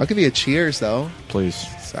 I'll give you a cheers, though, please.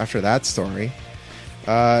 after that story.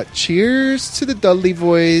 Cheers to the Dudley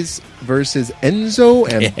Boys versus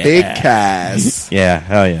Enzo and Big Cass. Yeah,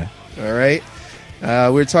 hell yeah. All right.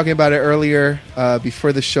 We were talking about it earlier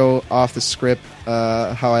before the show, off the script,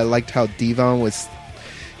 how I liked how Devon was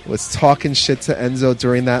talking shit to Enzo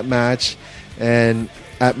during that match, and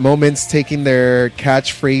at moments taking their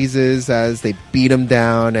catchphrases as they beat him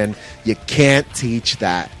down, and you can't teach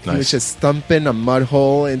that. He was Nice. just thumping a mud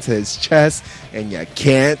hole into his chest, and you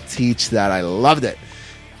can't teach that. I loved it.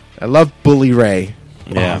 I love Bully Ray.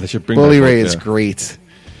 Yeah. They should bring Bully that Ray book, is yeah. great.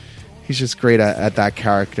 He's just great at that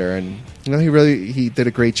character, and he did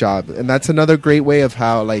a great job. And that's another great way of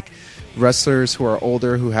how wrestlers who are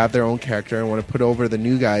older, who have their own character and want to put over the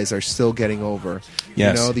new guys, are still getting over.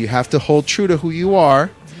 Yes. You have to hold true to who you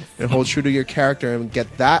are and hold true to your character and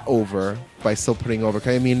get that over by still putting over.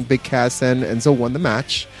 I mean, Big Cass and Enzo won the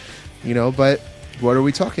match, but what are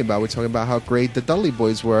we talking about? We're talking about how great the Dudley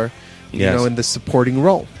Boys were, Yes. in the supporting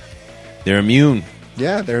role. They're immune.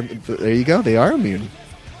 Yeah, there you go. They are immune.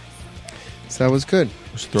 So that was good.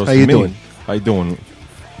 Just throw How some you me. doing? How you doing?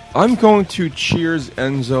 I'm going to cheers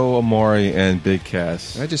Enzo Amore and Big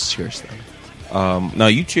Cass. I just cheers them. No,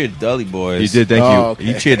 you cheered Dudley Boys. You did, thank Oh, you. okay.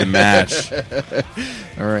 You cheered the match.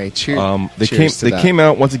 All right, cheers. They came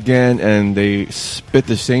out once again and they spit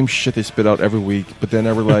the same shit they spit out every week. But then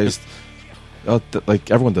I realized,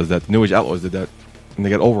 everyone does that. The New Age Outlaws did that, and they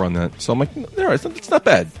got over on that. So I'm like, all right, it's not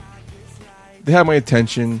bad. They have my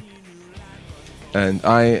attention, and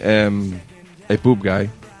I am a boob guy.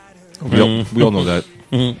 We all know that.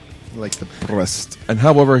 Like the breast. And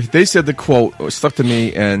however, they said the quote stuck to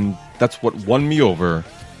me, and that's what won me over.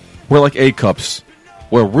 We're like A cups.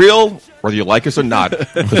 We're real, whether you like us or not.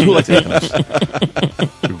 Because who likes A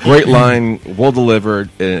cups? Great line, well delivered,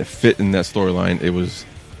 and it fit in that storyline. It was.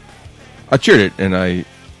 I cheered it, and I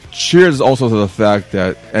cheers also to the fact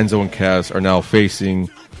that Enzo and Cass are now facing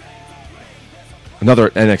another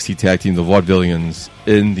NXT tag team, the Vaudevillians,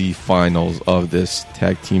 in the finals of this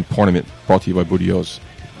tag team tournament brought to you by Budios.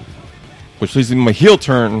 Which leads me to my heel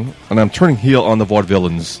turn, and I'm turning heel on the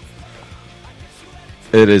Vaudevillains.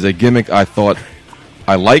 It is a gimmick I thought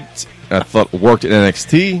I liked, and I thought worked in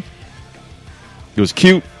NXT. It was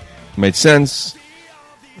cute, made sense.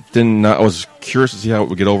 I was curious to see how it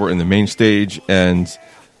would get over in the main stage, and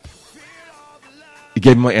it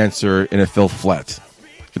gave me my answer, and it fell flat.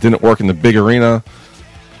 It didn't work in the big arena.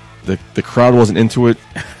 The crowd wasn't into it.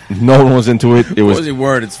 No one was into it. It was What was your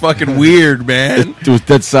word? It's fucking weird, man. it was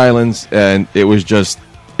dead silence, and it was just,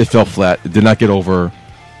 it fell flat. It did not get over.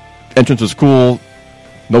 Entrance was cool.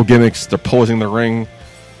 No gimmicks. They're posing in the ring.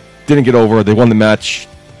 Didn't get over. They won the match.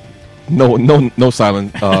 No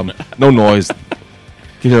silence. No noise.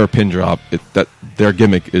 You hear a pin drop. That their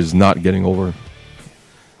gimmick is not getting over.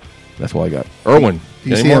 That's all I got. Erwin, Do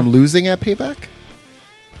you see anymore? them losing at Payback?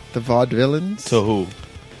 The Vaudevillains? To who?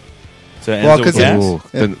 To Well, Enzo 'cause Cass? Ooh,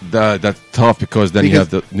 then that's tough because then you have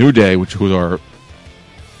the New Day, who are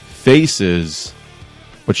faces,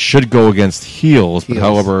 but should go against heels. But Heels.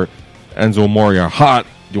 however, Enzo and Mori are hot.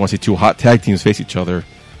 You want to see two hot tag teams face each other?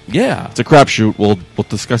 Yeah. It's a crapshoot. We'll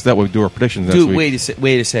discuss that when we do our predictions next Dude, week.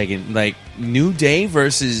 wait a second. Like, New Day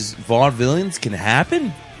versus Vaudevillains can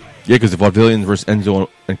happen? Yeah, because the Vaudevillains versus Enzo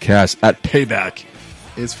and Cass at Payback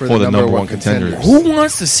Is for for the number one contenders. contenders. Who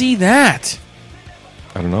wants to see that?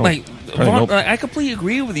 I don't know. Like, I don't know. I completely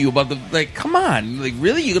agree with you about the, like, come on. Like,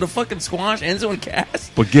 really? You're going to fucking squash Enzo and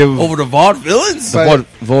Cass But give over the Vaudevillains?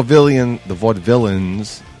 the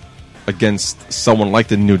Vaudevillains against someone like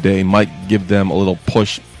the New Day might give them a little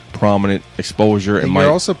push, prominent exposure, and And might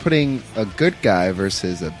you're also putting a good guy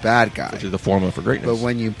versus a bad guy. which is the formula for greatness. But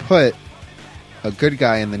when you put a good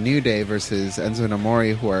guy in the New Day versus Enzo and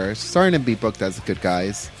Amori, who are starting to be booked as good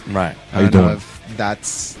guys, Right. How you I don't know doing? if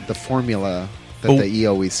that's the formula that But- the E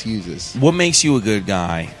always uses. What makes you a good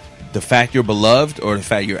guy? The fact you're beloved, or the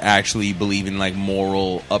fact you're actually believing like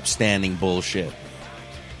moral, upstanding bullshit?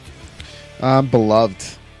 Beloved.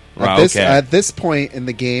 Right, okay. At this point in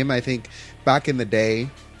the game, I think back in the day,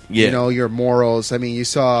 Yeah. you know, your morals. I mean, you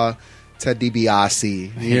saw Ted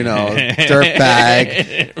DiBiase, you know,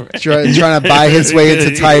 dirtbag, trying to buy his way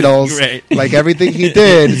into titles. Right. Like everything he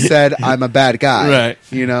did said, "I'm a bad guy." Right.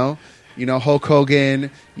 You know, Hulk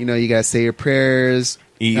Hogan. You know, you gotta say your prayers,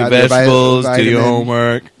 Eat your have your vegetables, do your vitamin.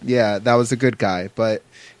 homework. Yeah, that was a good guy, but.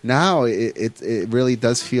 Now it really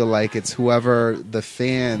does feel like it's whoever the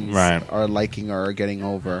fans Right. are liking or are getting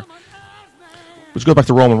over. Let's go back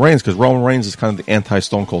to Roman Reigns, because Roman Reigns is kind of the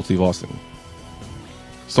anti-Stone Cold Steve Austin.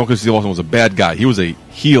 Stone Cold Steve Austin was a bad guy. He was a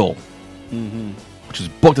heel, which was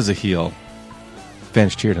booked as a heel.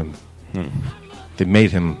 Fans cheered him. They made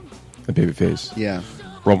him a babyface. Yeah.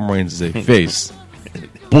 Roman Reigns is a face,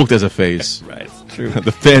 booked as a face. Right. True.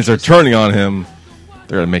 The fans are turning on him.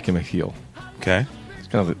 They're going to make him a heel. Okay.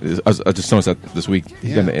 Kind of, I just noticed that this week. He's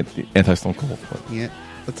Yeah. got an anti-Stone Cold. Yeah,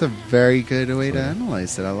 that's a very good way to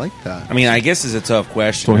analyze it. I like that. I mean, I guess it's a tough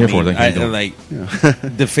question. That's what I'm I here for, mean, thank you.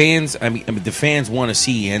 like the fans. I mean, the fans want to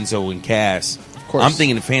see Enzo and Cass. Of course. I'm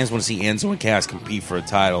thinking the fans want to see Enzo and Cass compete for a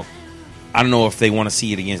title. I don't know if they want to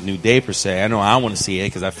see it against New Day per se. I know I want to see it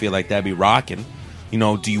because I feel like that'd be rocking. You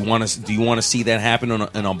know, do you want to see that happen on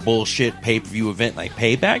a bullshit pay per view event like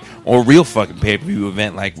Payback, or a real fucking pay per view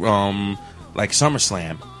event like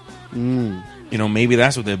SummerSlam? You know, maybe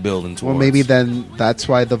that's what they're building towards. Well, maybe then that's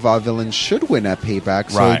why the Vaudevillains should win at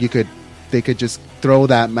Payback. So Right. they could just throw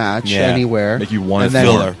that match Yeah. anywhere, Make you want and it then,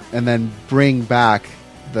 filler. and then bring back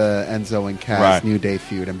the Enzo and Cass Right. New Day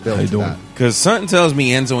feud and build How you to doing? that. Because something tells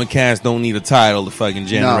me Enzo and Cass don't need a title to fucking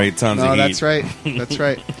generate tons of heat. that's right. That's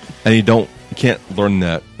right. And you can't learn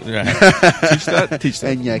that. Right. Teach that. Teach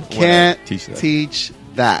that. And you Whatever. can't teach teach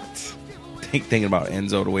that. that. Thinking about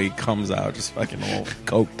Enzo the way he comes out, just fucking all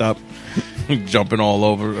coked up, jumping all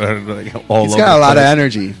over, like, all He's over. got a the lot of place.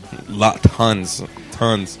 energy.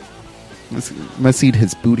 Tons. Let's eat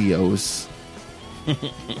his bootios.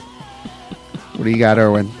 What do you got,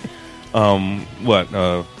 Erwin? What?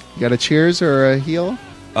 You got a cheers or a heel?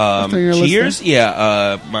 After your Cheers? list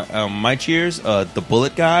Yeah. My cheers. The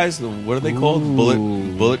Bullet guys. What are they called?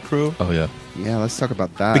 Bullet Crew. Oh yeah. Yeah, let's talk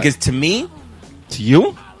about that. Because to me, To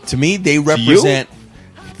you? they represent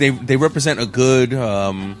they represent a good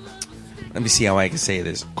let me see how I can say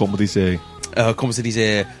this. Como dice. Como se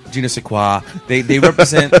dice, je ne sais quoi. They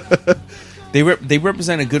represent they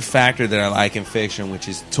represent a good factor that I like in fiction, which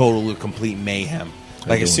is total complete mayhem.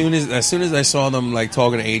 Like as soon as I saw them like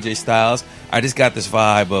talking to AJ Styles, I just got this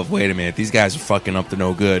vibe of, wait a minute, these guys are fucking up to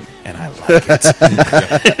no good, and I like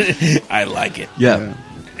it. I like it. Yeah.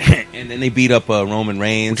 And then they beat up Roman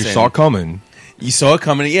Reigns. Which you and saw coming. You saw it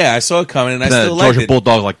coming. Yeah, I saw it coming, and I Then still liked Georgia it.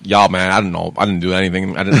 Bulldog like, y'all, man, I don't know. I didn't do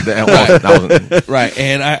anything. I didn't. That wasn't. Right,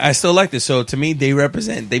 and I still like this. So to me, they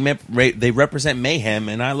represent mayhem,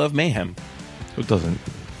 and I love mayhem. Who doesn't?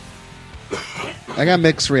 I got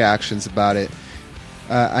mixed reactions about it.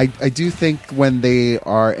 I do think when they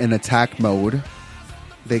are in attack mode,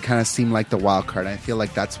 they kind of seem like the wild card. I feel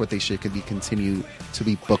like that's what they should continue to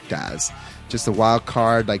be booked as. Just a wild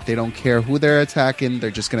card. Like they don't care who they're attacking.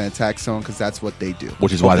 They're just going to attack someone because that's what they do.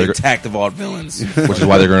 Which is why They they're attack the vaudevillains. which is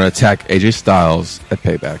why they're going to attack AJ Styles at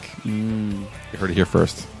Payback. You heard it here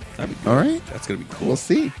first. All right. That's gonna be cool. We'll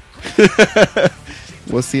see.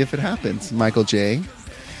 We'll see if it happens. Michael J.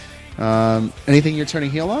 Anything you're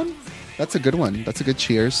turning heel on? That's a good one. That's a good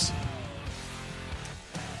cheers.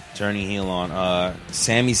 Turning heel on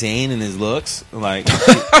Sami Zayn and his looks, like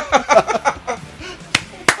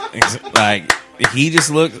he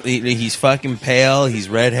just looks. He's fucking pale. He's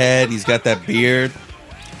redhead. He's got that beard.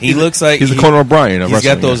 He looks like He's the Conan O'Brien of He's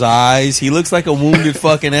got wrestling, those eyes. He looks like a wounded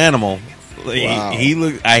fucking animal. Like, Wow. he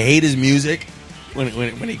look. I hate his music when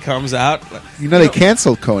he comes out. You know they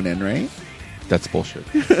canceled Conan, right? That's bullshit.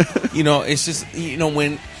 You know, it's just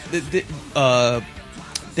when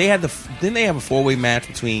they had didn't they have a 4-way match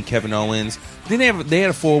between Kevin Owens? They had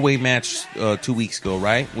a 4-way match 2 weeks ago,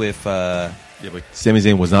 right? With Yeah, but Sami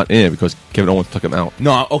Zayn was not in it because Kevin Owens took him out.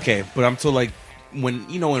 no, okay, but I'm still like when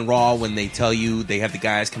in Raw when they tell you they have the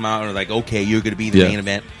guys come out and are like, okay, you're going to be the Yeah. main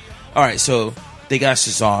event. All right, so they got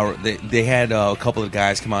Cesaro. They had a couple of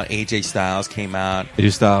guys come out. AJ Styles came out.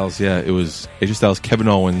 AJ Styles, yeah, it was AJ Styles, Kevin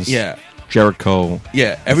Owens, Yeah. Jericho.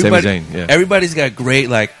 Yeah, and Sami everybody. Zayn, yeah. Everybody's got great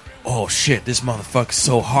like, oh shit, this motherfucker's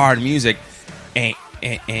so hard music, and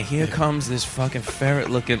here comes this fucking ferret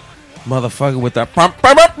looking motherfucker with the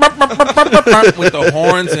with the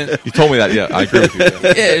horns and You told me that, yeah, I agree with you.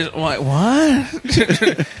 Yeah. yeah, it's like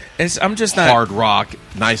what? I'm just not Hard rock,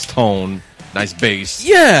 nice tone, nice bass.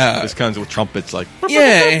 Yeah, This kinds with trumpets, like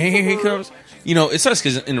yeah. And here he comes. You know, it sucks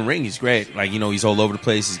because in the ring he's great. Like he's all over the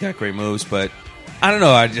place. He's got great moves, but I don't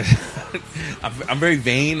know. I just I'm very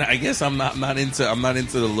vain. I guess I'm not into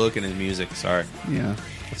the look in his music. Sorry. Yeah.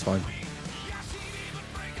 that's fine.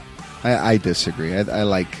 I disagree. I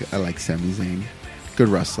like Sami Zayn. Good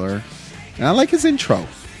wrestler. And I like his intro.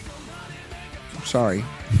 I'm sorry.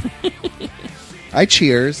 I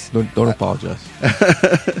cheers. Don't apologize.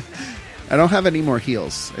 I don't have any more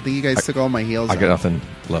heels. I think you guys took all my heels I got out. nothing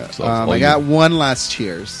left. So I got one last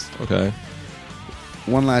cheers. okay.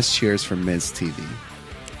 One last cheers from Miz TV.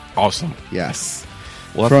 Awesome. Yes.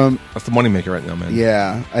 Well, that's the moneymaker right now, man.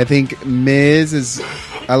 Yeah, I think Miz is.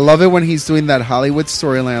 I love it when he's doing that Hollywood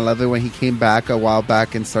storyline. I love it when he came back a while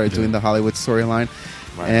back and started doing the Hollywood storyline.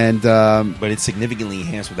 Right. And But it's significantly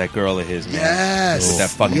enhanced with that girl of his, man. yes, With that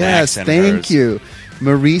fucking yes, accent of thank hers. you.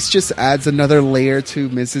 Maurice just adds another layer to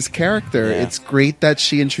Miz's character. Yeah. It's great that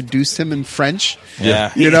she introduced him in French.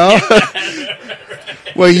 Yeah. You know.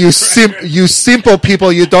 Well, you simple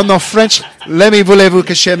people, you don't know French. Let me voulez-vous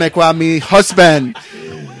que je me quoi, me husband.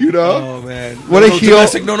 You know. Oh man! What no, a no,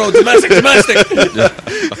 heel. Domestic.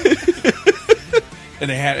 And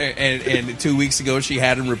they had, and 2 weeks ago she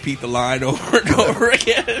had him repeat the line over and over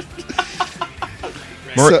again.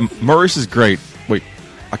 Maurice is great. Wait,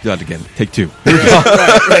 I'll do that again. Take two.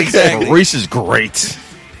 Right, exactly. Maurice is great.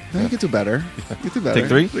 No, you can do better. You can do better.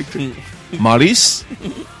 Take three. Maurice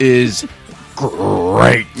is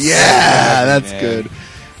great. Yeah, that's man.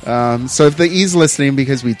 good. So if the E's listening,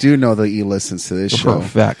 because we do know the E listens to this show,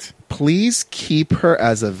 Perfect. please keep her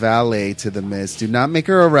as a valet to the Miz. Do not make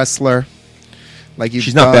her a wrestler. Like you've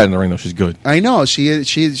She's not done- bad in the ring though. She's good. I know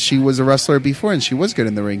she was a wrestler before and she was good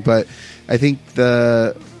in the ring, but I think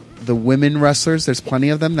the women wrestlers, there's plenty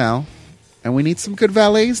of them now, and we need some good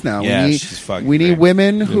valets now. Yeah, we need, she's fucking we need great.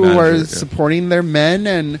 women who manager, are yeah. supporting their men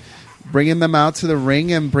and bringing them out to the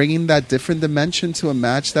ring and bringing that different dimension to a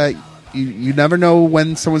match that you never know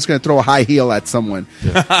when someone's going to throw a high heel at someone.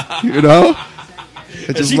 You know.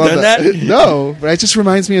 I just she love done that? No, but it just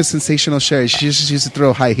reminds me of Sensational Sherry. She just used to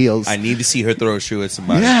throw high heels. I need to see her throw a shoe at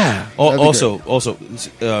somebody. Yeah, Oh, that'd be also,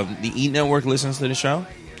 the E Network listens to the show.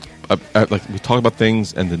 Like we talk about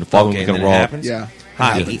things, and then the following Okay, week on then it Raw. happens? Yeah.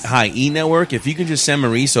 Hi, E Network. If you can just send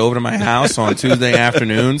Maurice over to my house on Tuesday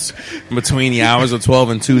afternoons between the hours of 12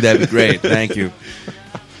 and 2, that'd be great. Thank you.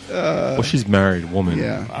 Well, she's married woman.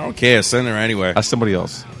 Yeah. I don't care. Send her anywhere. That's somebody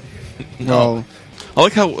else. Well, I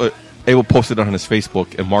like how Abel posted on his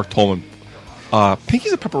Facebook, and Mark told him,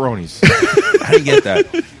 "Pinkies or pepperonis?" I didn't get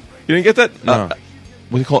that. You didn't get that? No. What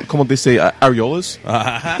do you call? Come on, they say areolas.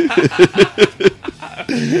 I'm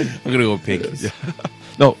gonna go with pinkies.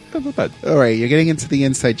 No, not bad. all right, you're getting into the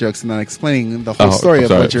inside jokes and not explaining the whole Oh, story I'm of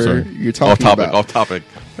sorry, what you're talking about. Off topic.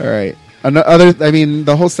 All right.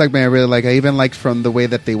 The whole segment I really like. I even liked from the way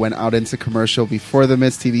that they went out into commercial before the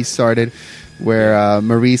Miz TV started, where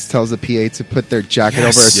Maurice tells the PA to put their jacket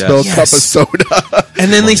Yes, over a yes. spilled cup of Yes. soda.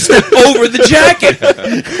 And then they step over the jacket.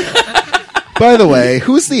 By the way,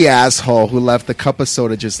 who's the asshole who left the cup of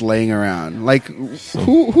soda just laying around? Like,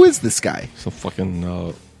 who is this guy? Some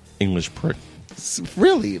fucking English prick.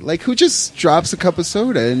 Really? Like, who just drops a cup of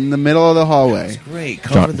soda in the middle of the hallway? Great,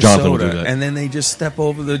 cover the Jonathan will do soda, that. and then they just step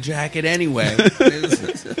over the jacket anyway.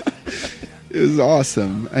 It was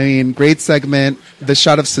awesome. I mean, great segment. The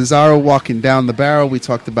shot of Cesaro walking down the barrel, we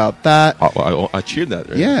talked about that. I cheered that.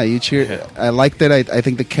 Right? Yeah, you cheered. Yeah. I liked it. I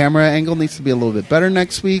think the camera angle needs to be a little bit better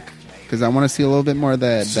next week because I want to see a little bit more of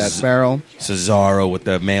that barrel. Cesaro with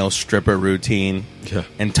the male stripper routine, Yeah.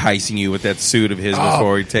 enticing you with that suit of his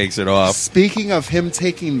before he takes it off. Speaking of him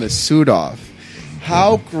taking the suit off,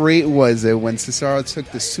 how great was it when Cesaro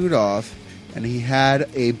took the suit off and he had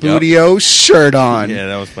a Booty-O shirt on? Yeah,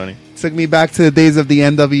 that was funny. Took me back to the days of the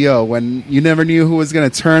NWO when you never knew who was going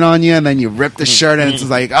to turn on you, and then you rip the shirt and it's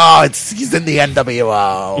like, oh, he's in the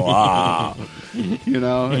NWO. Ah. You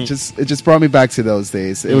know, it just brought me back to those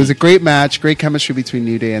days. It was a great match, great chemistry between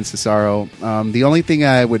New Day and Cesaro. The only thing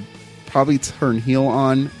I would probably turn heel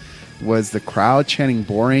on was the crowd chanting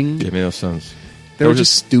 "boring." Yeah, it made no sense. They were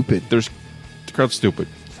just stupid. The crowd's stupid.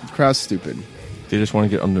 The crowd's stupid. They just want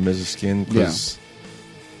to get under Miz's skin because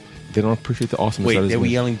they don't appreciate the awesomeness. Wait, that is they were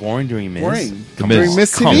Miz. yelling boring during Miz? Boring. The Miz. During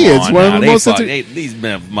Miz Come TV, it's on one now, of the they most. fuck- these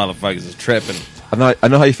motherfuckers is tripping. I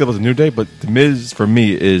know how you feel about the New Day, but the Miz for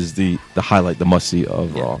me is the highlight, the must see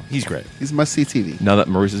of Raw. He's great. He's must see TV. Now that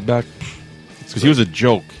Maurice is back, because he was a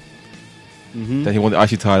joke. Then he won the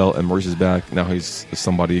IC title, and Maurice is back. Now he's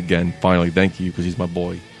somebody again. Finally, thank you, because he's my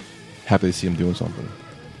boy. Happy to see him doing something.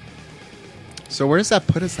 So where does that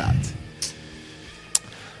put us at?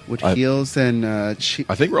 With heels and I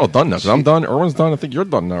think we're all done now. Because I'm done. Erwin's done. I think you're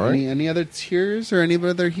done now, right? any other tiers or any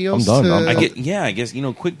other heels? I'm done. to- I guess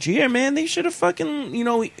quick cheer, man. They should have fucking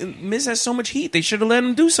Miz has so much heat. They should have let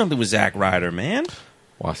him do something with Zack Ryder, man.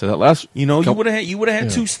 Well, I said that last. You would have had Yeah.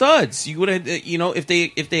 two studs. You would have if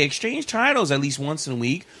they exchange titles at least once in a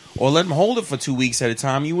week or let them hold it for 2 weeks at a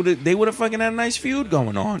time. They would have fucking had a nice feud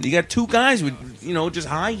going on. You got two guys with just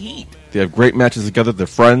high heat. They have great matches together. They're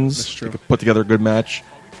friends. That's true. They could put together a good match,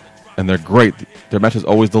 and they're great. Their matches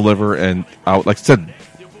always deliver. And like I said,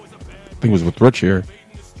 I think it was with Rich here.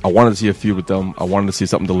 I wanted to see a feud with them. I wanted to see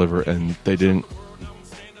something deliver, and they didn't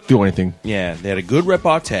do anything. Yeah, they had a good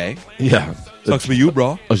repartee. Yeah, Sucks for you,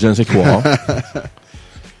 bro. a je ne sais quoi.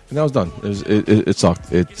 And that was done. It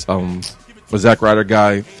sucked. It's a Zack Ryder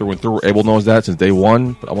guy through and through. Abel knows that since day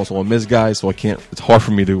one, but I'm also a Miz guy, so I can't. It's hard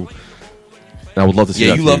for me to. And I would love to see.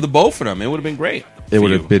 Yeah, that you feud. love the both of them. It would have been great. It for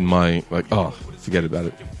would you. have been my forget about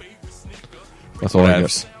it. That's all I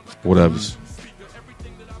Whatevs. get. Whatevs.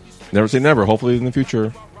 Never say never. Hopefully in the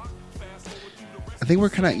future. I think we're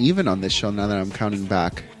kind of even on this show now that I'm counting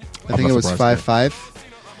back. I I'm think not it was surprised, 5-5.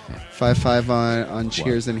 5-5 on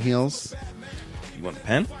cheers and heels. You want the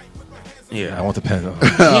pen? Yeah, I want the pen.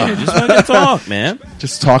 Yeah, just fucking talk, man.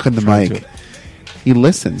 Just talk in the Trying mic. to. He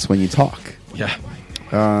listens when you talk. Yeah,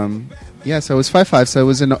 Yeah, so it was 5-5, so it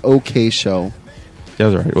was an okay show. that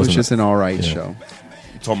was alright. It It was wasn't. just an alright Yeah. show.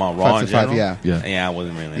 You talking about Raw 5 in to 5, general? yeah. Yeah. Yeah, I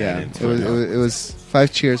wasn't really. I Yeah, didn't it was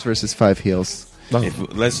 5 cheers versus 5 heels. No.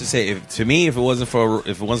 Let's just say, if it wasn't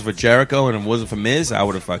for Jericho and it wasn't for Miz, I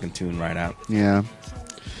would have fucking tuned right out. Yeah.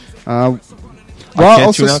 I Raw can't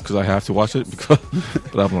also tune out because I have to watch it. Because,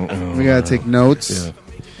 but I'm like, we gotta take notes.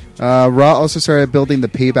 Yeah. Raw also started building the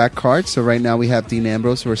payback card. So right now we have Dean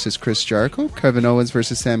Ambrose versus Chris Jericho, Kevin Owens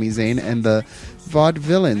versus Sami Zayn, and the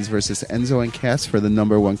Vaudevillains versus Enzo and Cass for the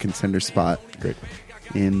 #1 contender spot Great.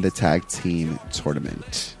 in the tag team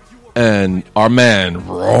tournament. And our man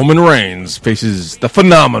Roman Reigns faces the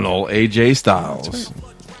phenomenal AJ Styles.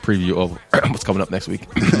 Preview of what's coming up next week.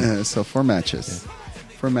 So 4 matches.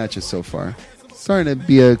 4 matches so far. Starting to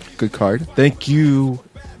be a good card. Thank you,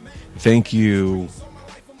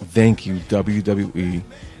 WWE,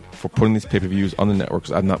 for putting these pay-per-views on the network.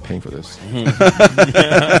 Because I'm not paying for this. I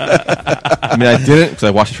mean, I didn't because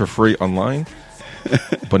I watched it for free online,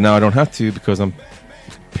 but now I don't have to because I'm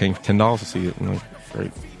paying $10 to see it. And like,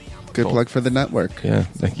 great. Good Cool. plug for the network. Yeah,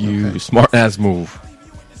 thank you. Okay. Smart ass move.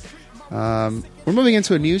 We're moving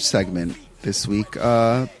into a news segment this week.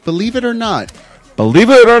 Believe it or not, Believe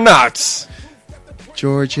it or not.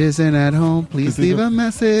 George isn't at home. Please leave a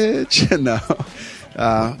message. No.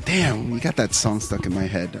 Damn, you got that song stuck in my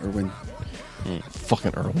head, Erwin.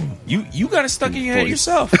 Fucking Erwin. You got it stuck in your head Voice.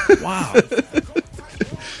 yourself. Wow.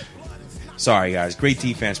 Sorry, guys. Great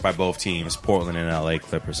defense by both teams, Portland and LA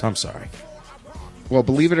Clippers. I'm sorry. Well,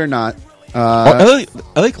 believe it or not, Are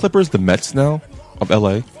LA Clippers the Mets now of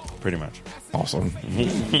LA? Pretty much. Awesome.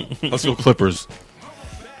 Let's go Clippers.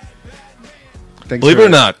 thanks Believe for, it or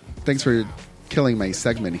not. Thanks for killing my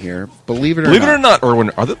segment here. Believe it or Believe not. it or not, Erwin.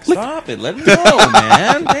 Are the Stop it. Let him go,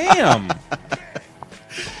 man. Damn.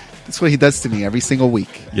 That's what he does to me every single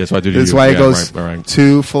week. Yeah, so I do. This is you. why Yeah, it goes right, right.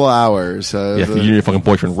 2 full hours. Yeah, you and your fucking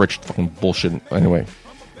boyfriend Rich fucking bullshit. Anyway,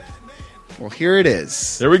 Well, here it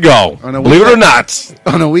is. there we go. On a Believe it week or not.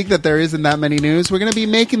 On a week that there isn't that many news, we're going to be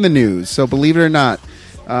making the news. So believe it or not,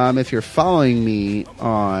 if you're following me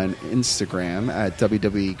on Instagram at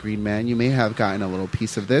WWE Greenman, you may have gotten a little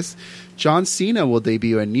piece of this. John Cena will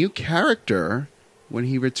debut a new character when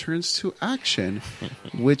he returns to action,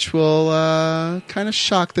 which will kind of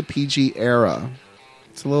shock the PG era.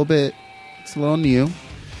 It's a little new.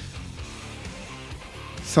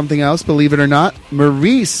 Something else, believe it or not,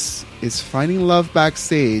 Maurice is finding love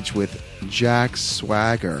backstage with Jack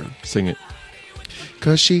Swagger. Sing it.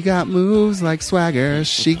 Cause she got moves like Swagger.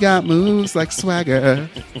 She got moves like Swagger.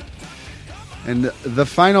 And the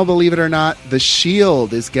final, believe it or not, The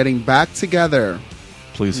Shield is getting back together.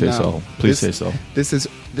 Please say No. so. Please This- say so.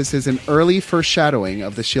 This is an early foreshadowing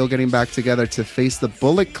of The Shield getting back together to face the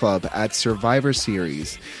Bullet Club at Survivor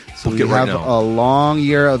Series. So Book we it right have now. a long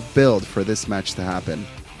year of build for this match to happen.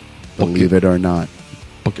 Book Believe it or not.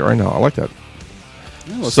 Book it right now. I like that.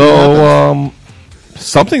 Yeah, we'll see what happens. So,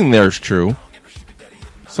 something there is true.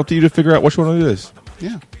 It's up to you to figure out which one it is.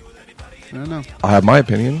 Yeah. I don't know. I have my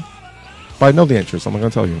opinion, but I know the answer, so I'm not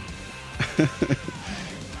going to tell you.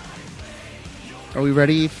 Are we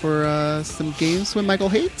ready for some games with Michael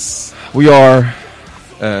Hates? We are,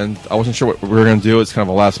 and I wasn't sure what we were going to do. It's kind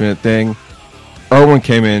of a last minute thing. Erwin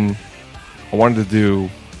came in. I wanted to do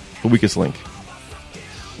the weakest link.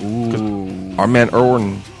 Ooh. Our man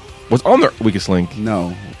Erwin was on the weakest link.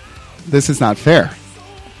 No. This is not fair.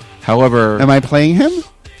 However, Am I playing him?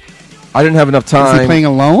 I didn't have enough Is time he playing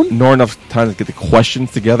alone? nor enough time to get the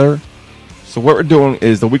questions together. So what we're doing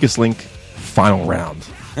is the weakest link final round.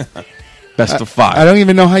 Best of 5. I don't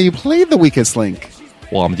even know how you played the weakest link.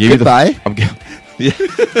 Well, I'm giving Goodbye. I'm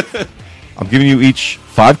giving you each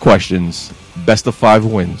 5 questions. Best of 5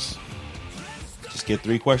 wins. Just get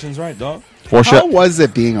 3 questions right, dog. How was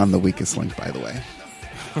it being on the weakest link, by the way?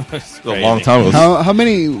 A long time ago. How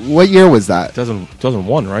many? What year was that?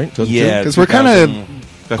 2001, right? 2002? Yeah, Because we're kind 2000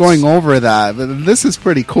 of going over that, but this is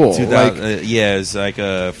pretty cool. 2000 Like, yeah, it's like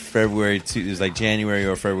it was like January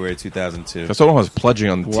or February 2002. Because someone was pledging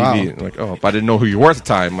on the Wow. TV. Like, oh, but I didn't know who you were at the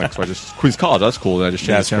time. Like, so I just Queens College. That's cool. And I just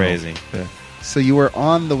changed That's the channel. crazy. Yeah. so you were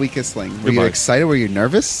on the weakest link. Were you Goodbye. excited? Were you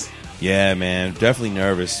nervous? Yeah, man, definitely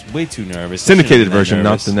nervous. Way too nervous. Syndicated Shouldn't have been version, that not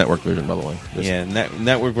nervous. the network version, by the way. Just- Yeah,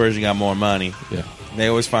 network version got more money. Yeah. They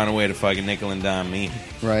always find a way to fucking nickel and dime me.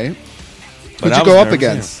 Right? But Who'd I you was go up nervous,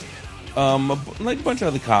 against? Like a bunch of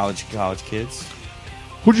other college kids.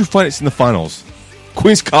 Who'd you find in the finals?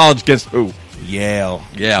 Queens College against who? Yale.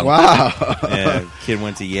 Yeah. Wow. Yeah, kid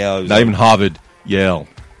went to Yale. He was Not even Harvard. Yale.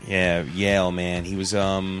 Yeah, Yale, man. He was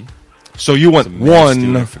So you went It's a med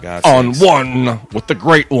student, 1 for God's on sakes. 1 with the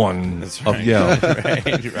great one That's of right. Yale.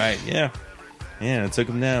 right, yeah. Yeah, I took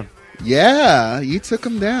him down. Yeah, you took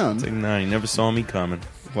him down. Took him down. He never saw me coming.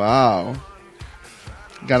 Wow.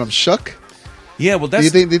 Got him shook. Yeah, well, Do that's you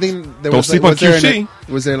think there Don't was sleep like, on was there QC.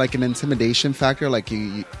 was there like an intimidation factor? Like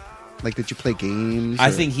you like did you play games? I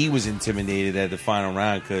or- think he was intimidated at the final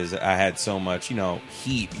round because I had so much,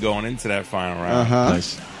 heat going into that final round. Uh-huh.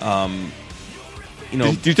 Nice. You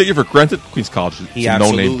know, Do you take it for granted? Queens College. It's He a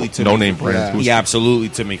absolutely took no me name for brand. granted. Who's- he absolutely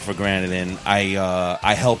took me for granted, and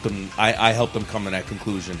I helped him. I helped him come to that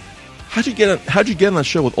conclusion. How'd you get on that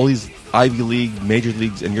show with all these Ivy League, major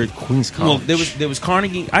leagues, and you're at Queens Well, College? there was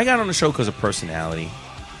Carnegie. I got on the show because of personality.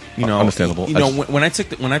 Understandable. You know, when I took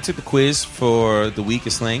the quiz for the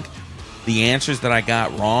weakest link, the answers that I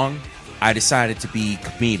got wrong, I decided to be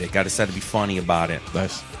comedic. I decided to be funny about it.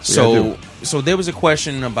 Nice. So there was a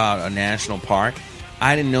question about a national park.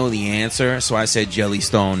 I didn't know the answer, so I said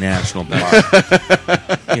Jellystone National Park.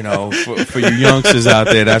 For you youngsters out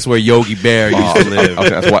there, that's where Yogi Bear used to live. Okay,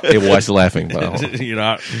 that's why it's laughing. But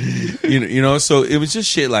you know, so it was just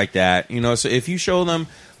shit like that. So if you show them,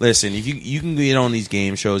 listen, if you can get on these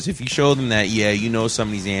game shows, if you show them that, yeah, you know some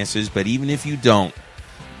of these answers, but even if you don't,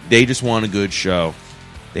 They just want a good show.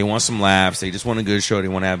 They want some laughs. They just want a good show. They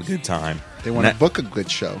want to have a good time. They want to book a good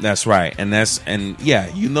show. That's right. And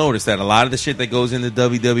yeah, you notice that a lot of the shit that goes into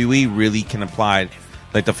WWE really can apply,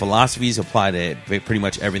 like the philosophies apply to pretty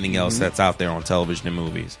much everything else that's out there on television and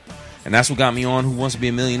movies. And that's what got me on Who Wants to Be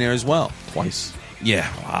a Millionaire as well. Twice. Yeah,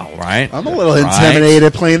 wow, right? I'm a little Right?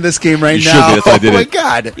 intimidated playing this game right You should now. be. That's why I did Oh my it.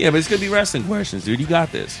 god! Yeah, but it's going to be wrestling questions, dude. You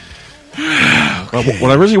got this.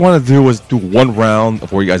 What I originally wanted to do was do one round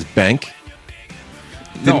before you guys bank.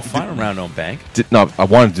 No, final round on bank. No, I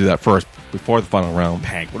wanted to do that first before the final round.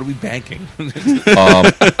 Bank. What are we banking? Points.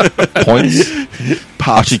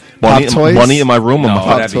 Pops, Actually, pop toys. money in my room. No, on my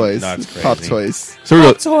Pop that'd be toys. nuts, crazy. Pop toys. So we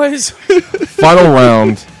go. Toys. Final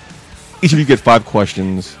round. Each of you get 5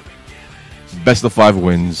 questions. Best of 5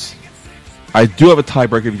 wins. I do have a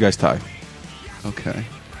tiebreaker if you guys tie. Okay.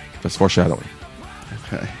 That's foreshadowing.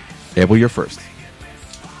 Okay. Abel, you're first.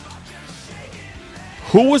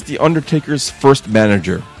 Who was The Undertaker's first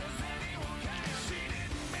manager?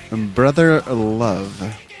 Brother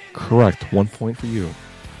Love. Correct. 1 point for you.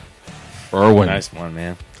 Erwin. Nice one,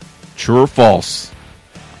 man. True or false?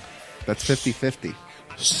 That's 50-50.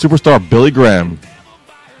 Superstar Billy Graham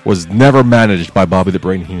was never managed by Bobby the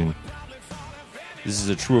Brain Heenan. This is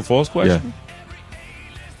a true or false question?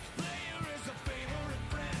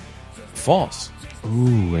 False.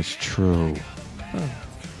 Ooh, that's true.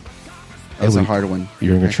 That was a Ellie, hard one.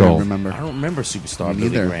 you're in I control. can't remember. I don't remember Superstar Me Billy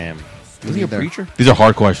neither. Graham. Me Was he a neither. preacher? These are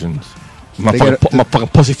hard questions. I'm not They fucking, gotta- I'm not fucking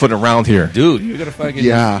pussyfooting around here. Dude, you're gonna fucking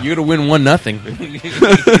Yeah. You're gonna win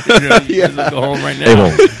 1-0. You gotta go home right now.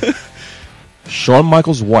 Abel. Shawn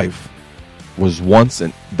Michaels' wife was once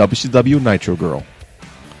an WCW Nitro girl.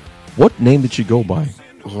 What name did she go by?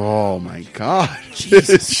 Oh my god.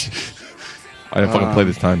 Jesus. I didn't fucking play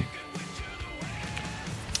this time.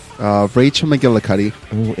 Rachel McGillicuddy.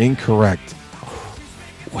 Ooh, incorrect.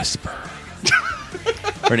 Whisper.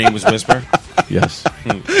 Her name was Whisper. Yes.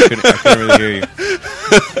 I couldn't really hear you.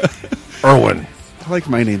 Erwin. I like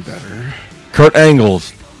my name better. Kurt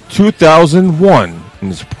Angle's 2001 in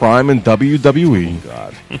his prime in WWE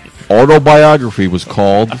God. autobiography was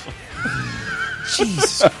called.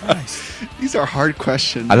 Jesus Christ. These are hard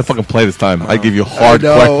questions. I didn't fucking play this time. I give you hard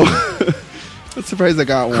I know. questions. I'm surprised I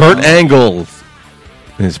got one. Kurt Angle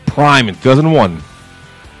in his prime in 2001.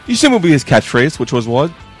 You assume it would be his catchphrase, which was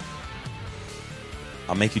what?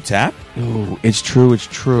 I'll make you tap? Ooh, it's true, it's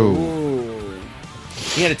true.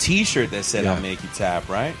 He had a t-shirt that said Yeah. I'll make you tap,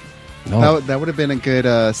 right? No. That would have been a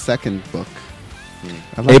good second book.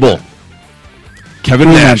 I like Abel. that. Kevin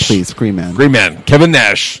Green Man, Nash. please. Green Man. Green Man. Kevin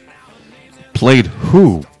Nash played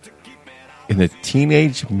who in the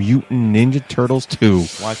Teenage Mutant Ninja Turtles 2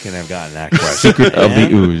 Why couldn't I have gotten that question? Secret of the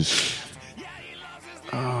man? Ooze?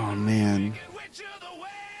 Oh, man.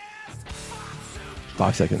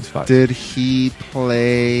 5 seconds. 5. Did he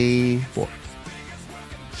play 4.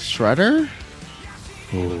 Shredder?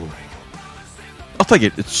 I'll take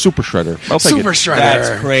it. It's Super Shredder. I'll take Super it. Shredder.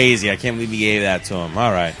 That's crazy. I can't believe you gave that to him.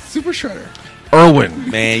 All right. Super Shredder. Erwin.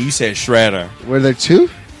 Man, you said Shredder. Were there two?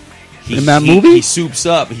 He, In that movie? He soups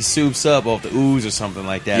up. He soups up off the ooze or something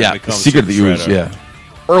like that. Yeah, and becomes Secret of the Super Ooze. Shredder. Yeah.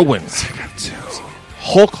 Erwin.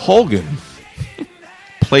 Hulk Hogan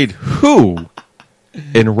played who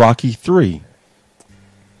in Rocky 3?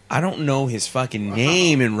 I don't know his fucking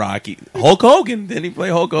name in Rocky. Hulk Hogan. Didn't he play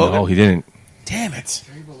Hulk Hogan? No, he didn't. Damn it.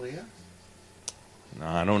 No,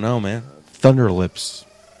 I don't know, man. Thunder Lips.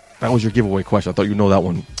 That was your giveaway question. I thought you'd know that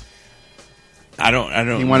one. I don't.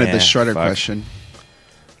 He wanted yeah, the Shredder fuck. question. You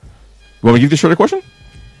want me to give you the Shredder question?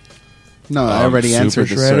 No, I already Super answered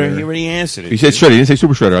the Shredder. Shredder. He already answered it. You said Shredder. You didn't say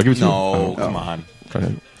Super Shredder. I'll give it to No, you. come on.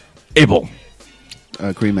 Abel.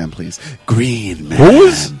 Green Man, please. Green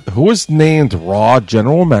Man. Who was named Raw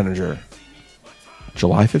General Manager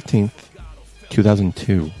July 15th,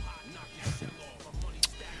 2002?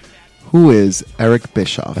 Who is Eric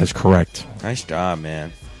Bischoff? That's correct. Nice job,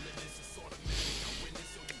 man.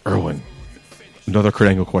 Erwin. Another Kurt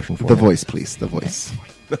Angle question for The you. voice, please. The voice.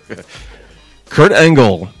 Kurt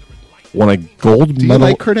Angle won a gold Do you medal.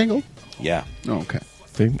 like Kurt Angle? Yeah. Oh, okay.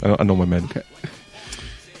 See, I know my men. Okay.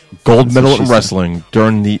 Gold That's medal what she in said. wrestling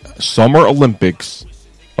during the Summer Olympics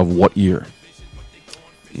of what year?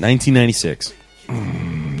 1996.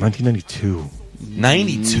 1992.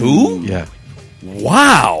 92? Yeah.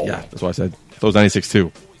 Wow. Yeah, that's what I said. That was 96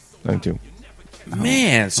 too. 92.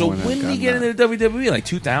 Man, so wouldn't when have did he gotten get into WWE? Like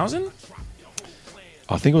 2000?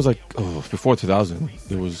 I think it was like before 2000.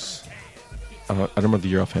 It was. I don't remember the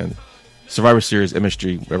year offhand. Survivor Series,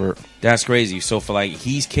 MSG, whatever. That's crazy. So for like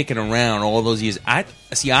he's kicking around all those years. I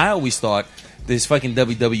always thought this fucking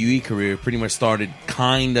WWE career pretty much started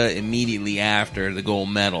kinda immediately after the gold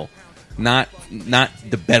medal, not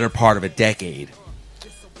the better part of a decade.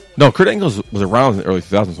 No, Kurt Angle was around in the early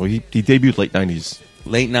 2000s, so he debuted late 90s.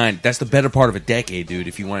 Late 90s. That's the better part of a decade, dude.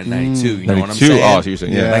 If you won in 92, you know what I'm 92? saying? Oh, so you're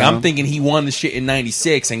saying, yeah. Like, I'm thinking he won the shit in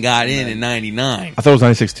 96 and got in 99. I thought it was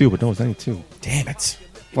 96 too, but no, it was 92. Damn it.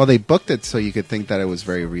 Well, they booked it so you could think that it was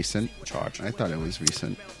very recent. Charge. I thought it was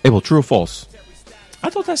recent. Abel, true or false? I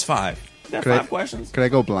thought that's 5. You got Could I- 5 questions? Could I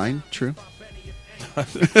go blind? True.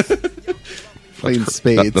 Playing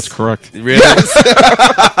spades. That's correct. Really?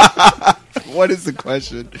 What is the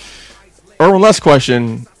question? Erwin, last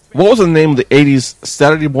question. What was the name of the 80s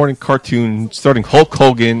Saturday morning cartoon starring Hulk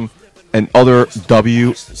Hogan and other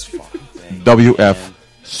WWF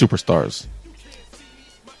superstars?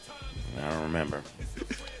 I don't remember.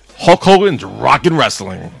 Hulk Hogan's Rockin'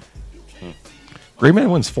 Wrestling. Green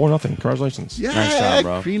Man wins 4-0. Congratulations. Yeah, Nice job,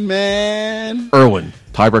 bro. Green Man. Erwin,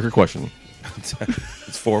 tiebreaker question. It's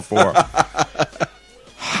 4-4.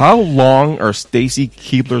 How long are Stacy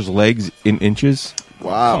Keibler's legs in inches? Come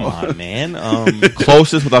Wow. on, man.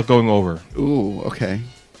 Closest without going over. Ooh, okay.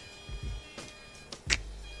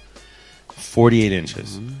 48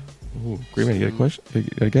 inches. Ooh, Green Man, you got a question? You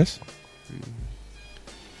got a guess?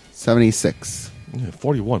 76. Yeah,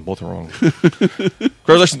 41. Both are wrong.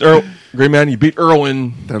 Congratulations, Green Man. You beat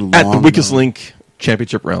Erwin They're at the long, Weakest though. Link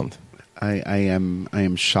championship round. I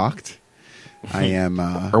am shocked. I am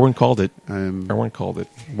Erwin called it. I'm Erwin called it.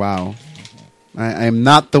 wow. I am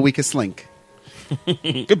not the weakest link.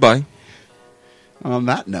 Goodbye. On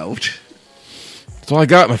that note, That's all I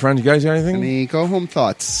got, my friend. You guys got anything? any go home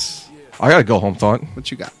thoughts? I got a go home thought. What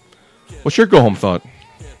you got? What's your go home thought?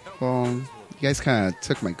 Well, you guys kind of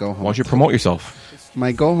took my go home. Why don't you promote yourself?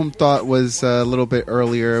 My go home thought was a little bit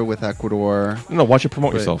earlier with Ecuador. No, why don't you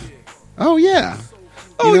promote But- yourself? Oh yeah.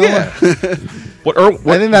 Oh, You know yeah. what?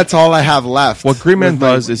 What I think that's all I have left. What Green Man with my-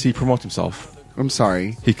 does is he promotes himself. I'm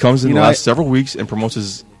sorry. He comes in You the know, last several weeks and promotes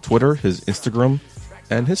his Twitter, his Instagram,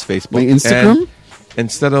 and his Facebook. My Instagram? And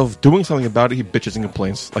instead of doing something about it, he bitches and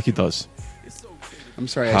complains like he does. I'm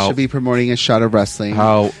sorry. I How- should be promoting a shot of wrestling.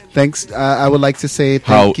 How Thanks. I would like to say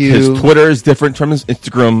how thank you. his Twitter is different from his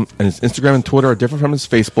Instagram, and his Instagram and Twitter are different from his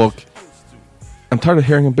Facebook. I'm tired of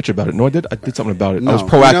hearing him bitch about it. No, I did something about it. I was No.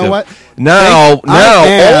 proactive. You know what? Now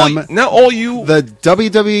I am all you the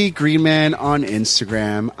WWE Green Man on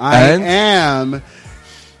Instagram. I And? am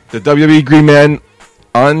the WWE Green Man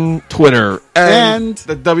on Twitter and And-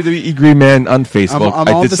 the WWE Green Man on Facebook. I'm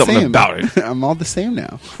I all did the something same. about it. I'm all the same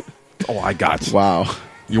now. Oh, I got. Wow.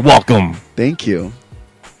 You're welcome. Thank you.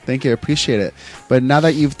 Thank you. I appreciate it. But now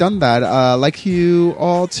that you've done that, I'd like you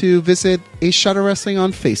all to visit A Shot of Wrestling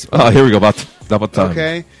on Facebook. Oh, here we go. About time.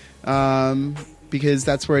 Okay. Because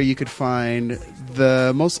that's where you could find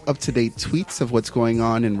the most up-to-date tweets of what's going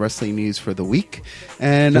on in wrestling news for the week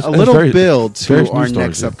and There's- a there's little very- build various to our news stories,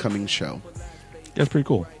 next yeah. upcoming show. Yeah, it's pretty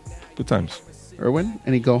cool. Good times. Erwin,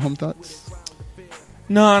 any go-home thoughts?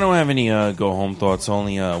 No, I don't have any go home thoughts.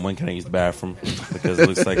 Only when can I use the bathroom? Because it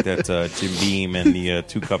looks like that Jim Beam and the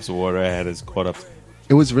 2 cups of water I had is caught up.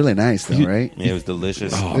 It was really nice, though, You- right? Yeah, it was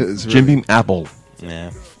delicious. Oh, It was Jim really- Beam Apple.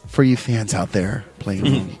 Yeah, For you fans out there playing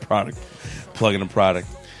along. product, plugging a product.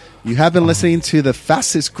 You have been listening to the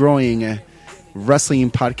fastest growing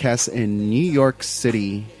wrestling podcast in New York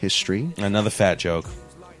City history. Another fat joke.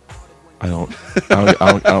 I don't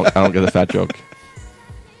get the fat joke.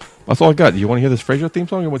 That's all I got. You want to hear this Fraser theme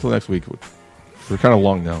song? Or wait till next week. We're kind of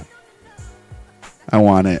long now. I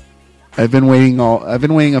want it. I've been waiting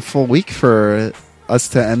a full week for us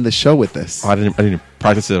to end the show with this. I didn't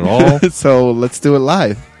practice it at all. So let's do it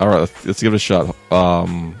live. All right, let's give it a shot.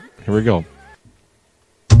 Here we go.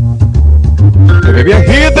 Hey, baby, I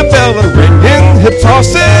hear the bell ringing, hip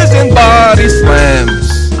tosses and body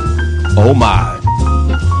slams. Oh my!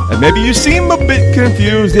 And maybe you seem a bit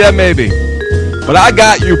confused. Yeah, maybe. But I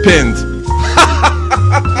got you pinned.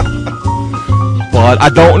 But I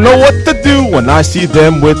don't know what to do when I see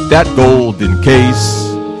them with that golden case.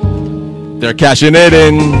 They're cashing it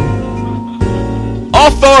in.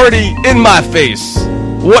 Authority in my face.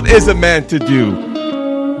 What is a man to do?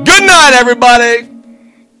 Good night, everybody.